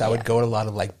know. So I would go to a lot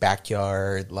of like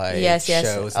backyard yes.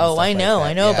 shows. And Oh, stuff I know. like that.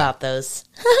 I know Yeah. about those.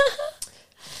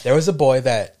 There was a boy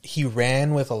that he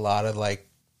ran with a lot of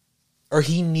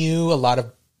he knew a lot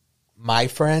of my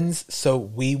friends, so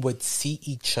we would see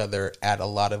each other at a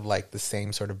lot of like the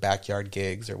same sort of backyard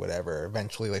gigs or whatever.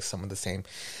 Eventually, like some of the same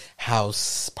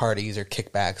house parties or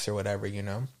kickbacks or whatever, you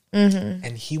know.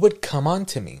 And he would come on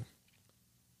to me,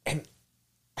 and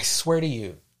I swear to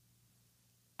you,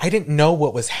 I didn't know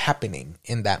what was happening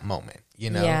in that moment. You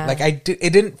know, Yeah. like it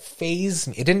didn't faze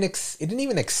me. It didn't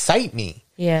even excite me.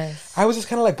 Yes. I was just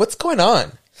kind of like, what's going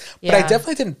on? But I Yeah.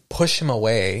 definitely didn't push him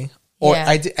away. Or Yeah.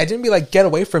 I didn't be like, get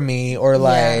away from me, or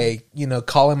like,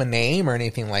 call him a name or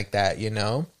anything like that, you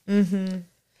know?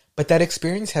 But that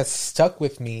experience has stuck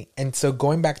with me. And so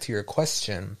going back to your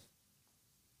question,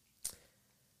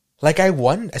 like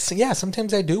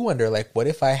sometimes I do wonder, like, what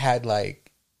if I had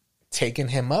like taken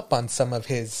him up on some of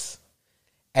his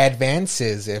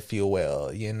advances, if you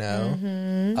will, you know?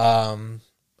 Mm-hmm.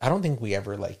 I don't think we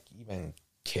ever like even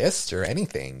kissed or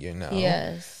anything, you know?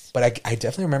 Yes. But I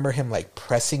definitely remember him like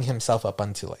pressing himself up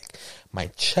onto like my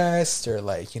chest or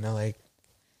like, you know, like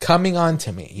coming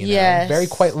onto me, you know, very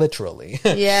quite literally.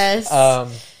 Yes.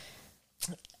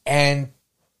 And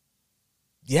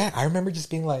yeah, I remember just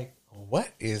being like, what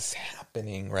is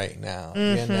happening right now?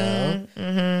 Mm-hmm. You know?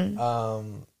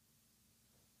 Mm-hmm.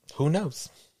 Who knows?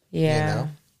 Yeah. You know?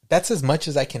 That's as much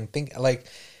as I can think. Like,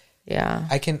 yeah,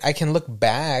 I can look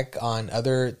back on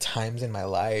other times in my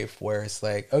life where it's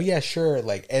like, oh yeah, sure.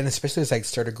 Like, and especially as I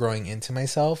started growing into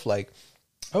myself, like,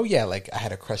 oh yeah, like I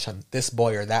had a crush on this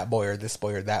boy or that boy or this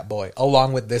boy or that boy,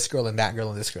 along with this girl and that girl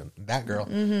and this girl and that girl.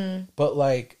 Mm-hmm. But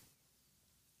like,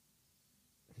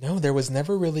 no, there was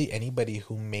never really anybody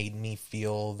who made me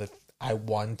feel that I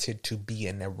wanted to be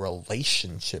in a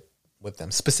relationship with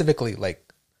them, specifically like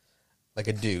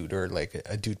a dude or like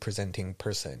a dude presenting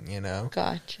person, you know?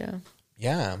 Gotcha.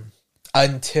 Yeah.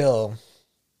 Until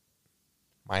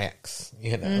my ex,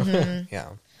 you know? Mm-hmm. Yeah.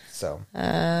 So.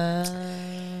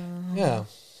 Yeah.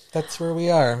 That's where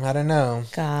we are. I don't know.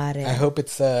 Got it. I hope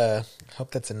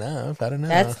hope that's enough. I don't know.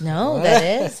 That's enough.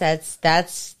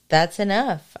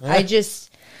 Yeah.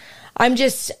 I'm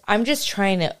just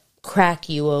trying to crack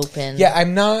you open. Yeah,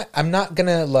 I'm not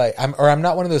gonna like, I'm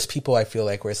not one of those people I feel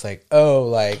like where it's like, oh,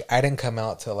 like I didn't come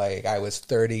out till like I was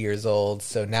 30 years old,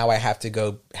 so now I have to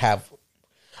go have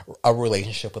a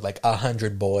relationship with like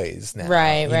 100 boys now.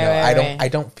 Right, you know, right. I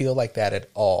don't feel like that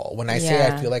at all. When I say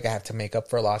I feel like I have to make up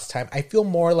for lost time, I feel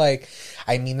more like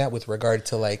I mean that with regard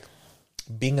to like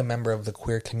being a member of the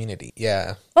queer community.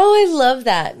 Yeah. Oh, I love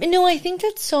that. No, I think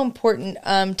that's so important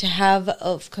to have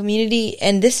a community,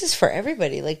 and this is for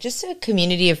everybody, like just a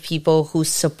community of people who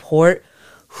support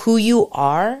who you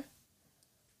are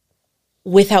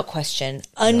without question,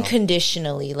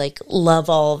 unconditionally, like love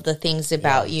all of the things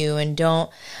about you and don't.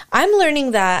 I'm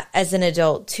learning that as an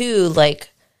adult too, like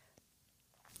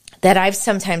that I've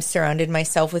sometimes surrounded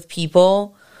myself with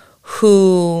people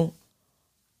who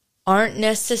aren't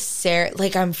necessarily,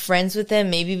 like I'm friends with them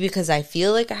maybe because I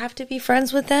feel like I have to be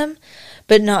friends with them,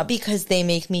 but not because they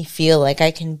make me feel like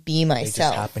I can be myself. They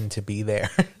just happen to be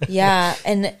there. Yeah,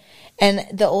 and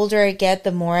the older I get,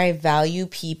 the more I value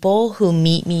people who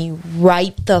meet me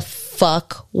right the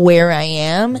fuck where I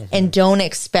am and don't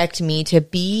expect me to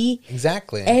be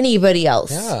exactly anybody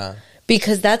else. Yeah.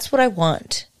 Because that's what I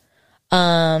want.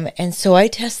 And so I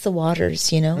test the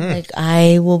waters, you know, like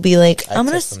I will be like, I'm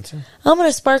going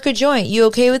to spark a joint. You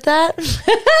okay with that?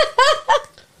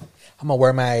 I'm going to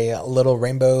wear my little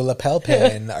rainbow lapel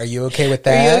pin. Are you okay with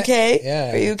that? Are you okay?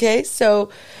 Yeah. Are you okay?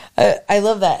 So I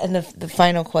love that. And the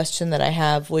final question that I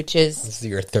have, which is, this is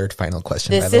your third final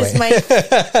question, by the this is my,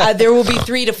 there will be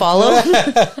 3 to follow.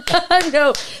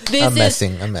 No, I'm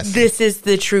messing. This is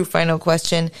the true final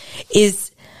question is,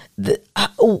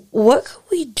 what can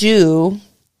we do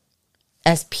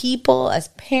as people, as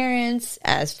parents,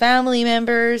 as family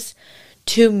members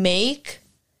to make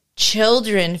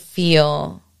children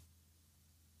feel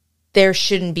there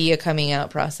shouldn't be a coming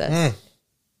out process?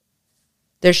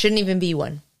 There shouldn't even be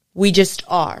one. We just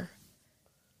are.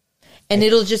 And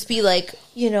it'll just be like,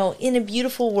 you know, in a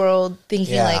beautiful world,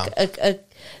 thinking like a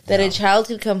child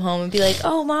could come home and be like,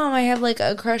 oh, Mom, I have like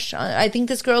a crush on, I think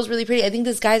this girl's really pretty. I think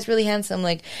this guy's really handsome.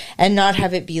 Like, and not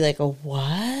have it be like, a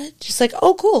what? Just like,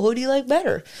 oh, cool. Who do you like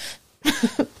better?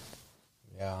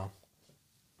 Yeah.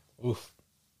 Oof.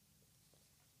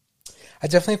 I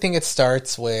definitely think it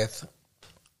starts with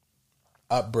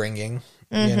upbringing,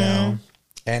 you know,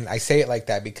 and I say it like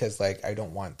that because like, I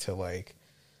don't want to like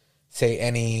say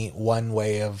any one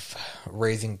way of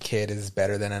raising kid is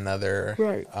better than another.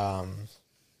 Right.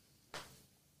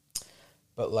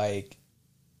 But like,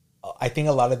 I think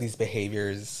a lot of these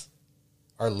behaviors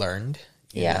are learned,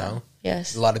 you know?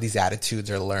 Yes. A lot of these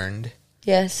attitudes are learned.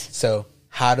 Yes. So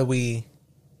how do we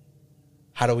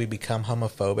become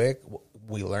homophobic?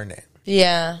 We learn it.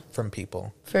 Yeah. From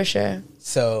people. For sure.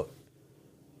 So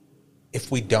if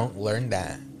we don't learn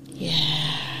that,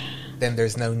 then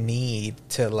there's no need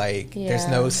to like, there's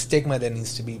no stigma that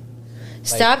needs to be.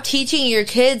 Stop teaching your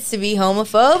kids to be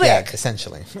homophobic. Yeah,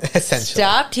 essentially.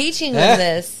 Stop teaching them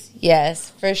this. Yes,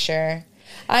 for sure.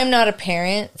 I'm not a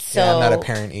parent, so... Yeah, I'm not a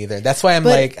parent either. That's why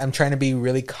I'm trying to be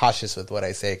really cautious with what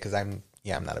I say, because I'm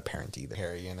not a parent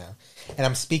either, you know? And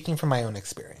I'm speaking from my own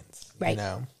experience, you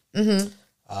know?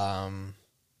 Mm-hmm.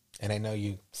 And I know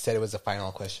you said it was a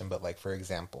final question, but like, for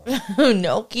example.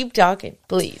 No, keep talking,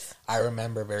 please. I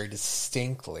remember very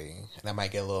distinctly, and I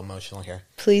might get a little emotional here.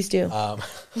 Please do.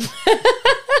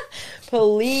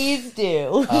 Please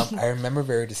do. I remember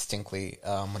very distinctly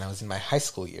when I was in my high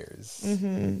school years,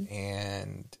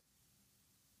 and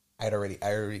I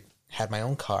already had my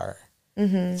own car.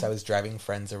 So I was driving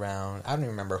friends around. I don't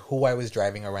even remember who I was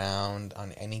driving around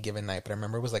on any given night, but I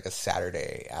remember it was like a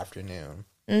Saturday afternoon.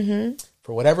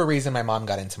 For whatever reason, my mom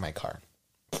got into my car.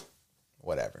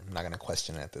 Whatever. I'm not going to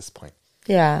question it at this point.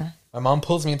 Yeah. My mom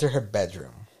pulls me into her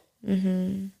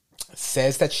bedroom.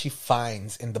 Says that she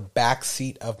finds in the back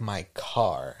seat of my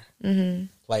car,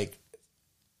 like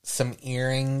some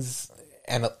earrings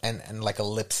and like a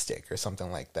lipstick or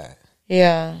something like that.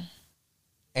 Yeah.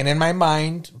 And in my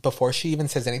mind, before she even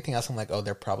says anything else, I'm like, oh,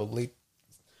 they're probably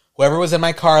whoever was in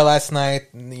my car last night,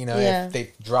 you know, if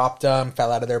they dropped them,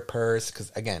 fell out of their purse.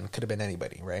 Because, again, could have been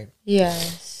anybody, right?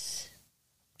 Yes.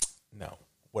 No.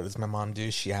 What does my mom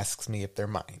do? She asks me if they're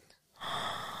mine.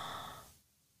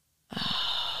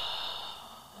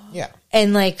 Yeah.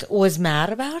 And, like, was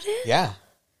mad about it? Yeah.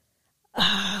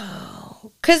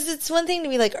 Oh. Because it's one thing to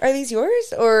be like, are these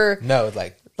yours? Or... No,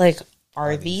 like...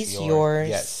 Are these yours?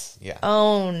 Yes. Yeah.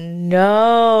 Oh,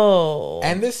 no.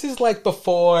 And this is like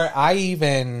before I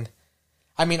even...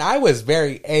 I mean, I was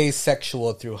very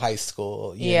asexual through high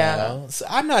school, you know? So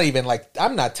I'm not even like...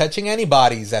 I'm not touching any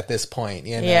bodies at this point,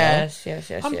 you know? Yes.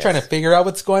 I'm trying to figure out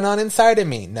what's going on inside of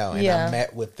me. No, and I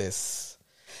met with this...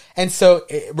 And so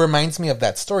it reminds me of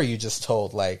that story you just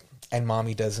told, like... And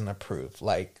mommy doesn't approve.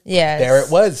 Like, there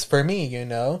it was for me, you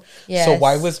know? Yes. So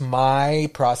why was my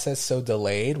process so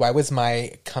delayed? Why was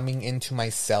my coming into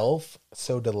myself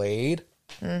so delayed?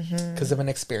 Because of an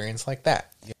experience like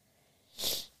that.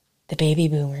 The baby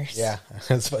boomers. Yeah,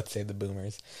 I was about to say the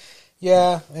boomers.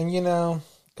 Yeah, and you know,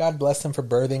 God bless them for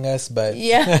birthing us, but...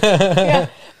 Yeah.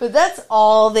 But that's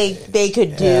all they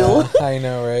could do. Yeah, I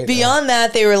know, right? Beyond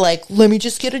that, they were like, let me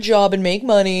just get a job and make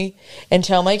money and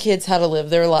tell my kids how to live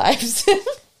their lives.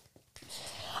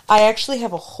 I actually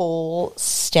have a whole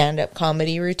stand-up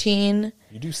comedy routine.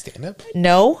 You do stand-up?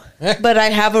 No, but I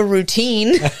have a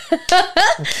routine.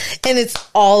 And it's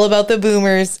all about the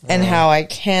boomers and how I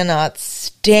cannot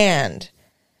stand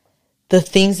the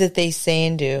things that they say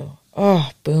and do. Oh,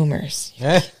 boomers.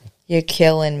 You're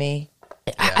killing me.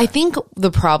 I think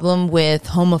the problem with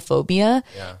homophobia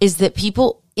is that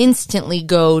people instantly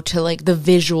go to like the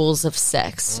visuals of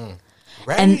sex.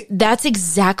 Right? And that's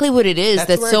exactly what it is.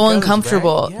 That's so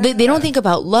uncomfortable. Right? They don't think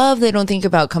about love. They don't think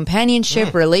about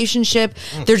companionship, relationship.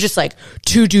 They're just like,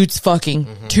 two dudes fucking,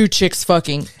 two chicks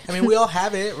fucking. I mean, we all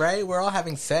have it, right? We're all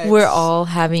having sex. We're all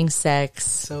having sex.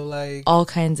 So, like... all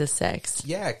kinds of sex.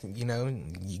 Yeah, you know,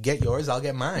 you get yours, I'll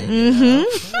get mine. You know?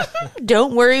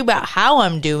 Don't worry about how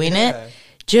I'm doing it.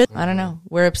 Just, I don't know.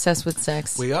 We're obsessed with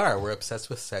sex. We are. We're obsessed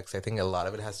with sex. I think a lot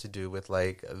of it has to do with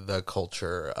like the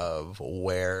culture of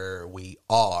where we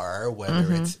are,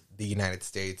 whether it's the United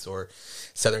States or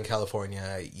Southern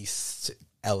California, East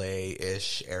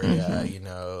LA-ish area, you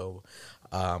know.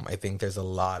 I think there's a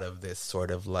lot of this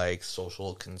sort of like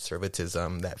social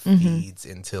conservatism that feeds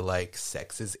into like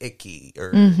sex is icky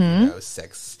or you know,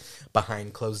 sex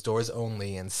behind closed doors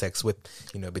only and sex with,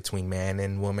 you know, between man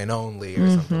and woman only or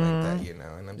something like that, you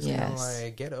know. And I'm just kind of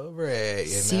like, get over it,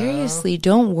 you Seriously,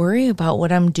 don't worry about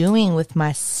what I'm doing with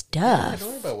my stuff. Yeah, don't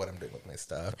worry about what I'm doing with my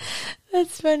stuff.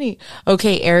 That's funny.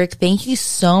 Okay, Erik, thank you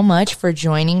so much for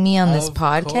joining me on this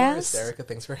podcast. Of course, Erica,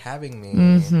 thanks for having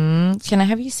me. Can I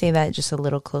have you say that just a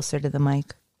little closer to the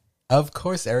mic? Of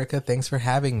course, Erica, thanks for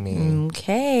having me.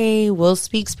 Okay, we'll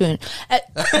speak spoon.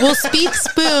 We'll speak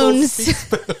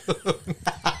spoons.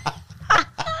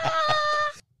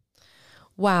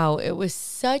 Wow, it was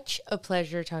such a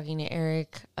pleasure talking to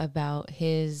Erik about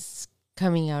his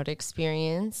coming out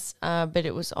experience, but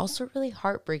it was also really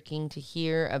heartbreaking to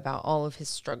hear about all of his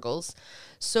struggles.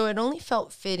 So it only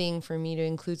felt fitting for me to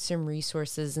include some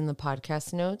resources in the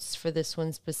podcast notes for this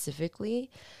one specifically.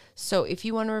 So if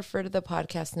you want to refer to the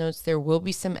podcast notes, there will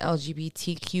be some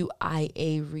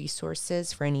LGBTQIA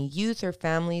resources for any youth or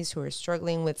families who are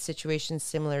struggling with situations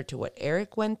similar to what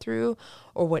Erik went through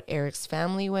or what Erik's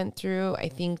family went through. I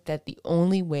think that the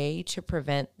only way to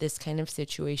prevent this kind of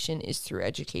situation is through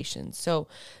education. So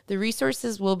the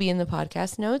resources will be in the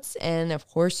podcast notes. And of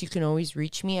course, you can always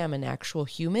reach me. I'm an actual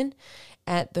human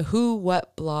at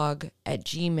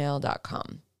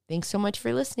thewhowwhatblog@gmail.com. Thanks so much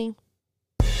for listening.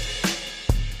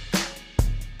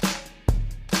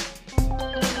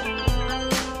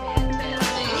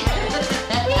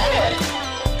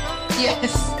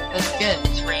 Yes, that's good.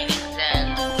 It's raining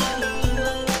then.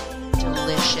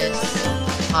 Delicious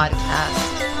podcast.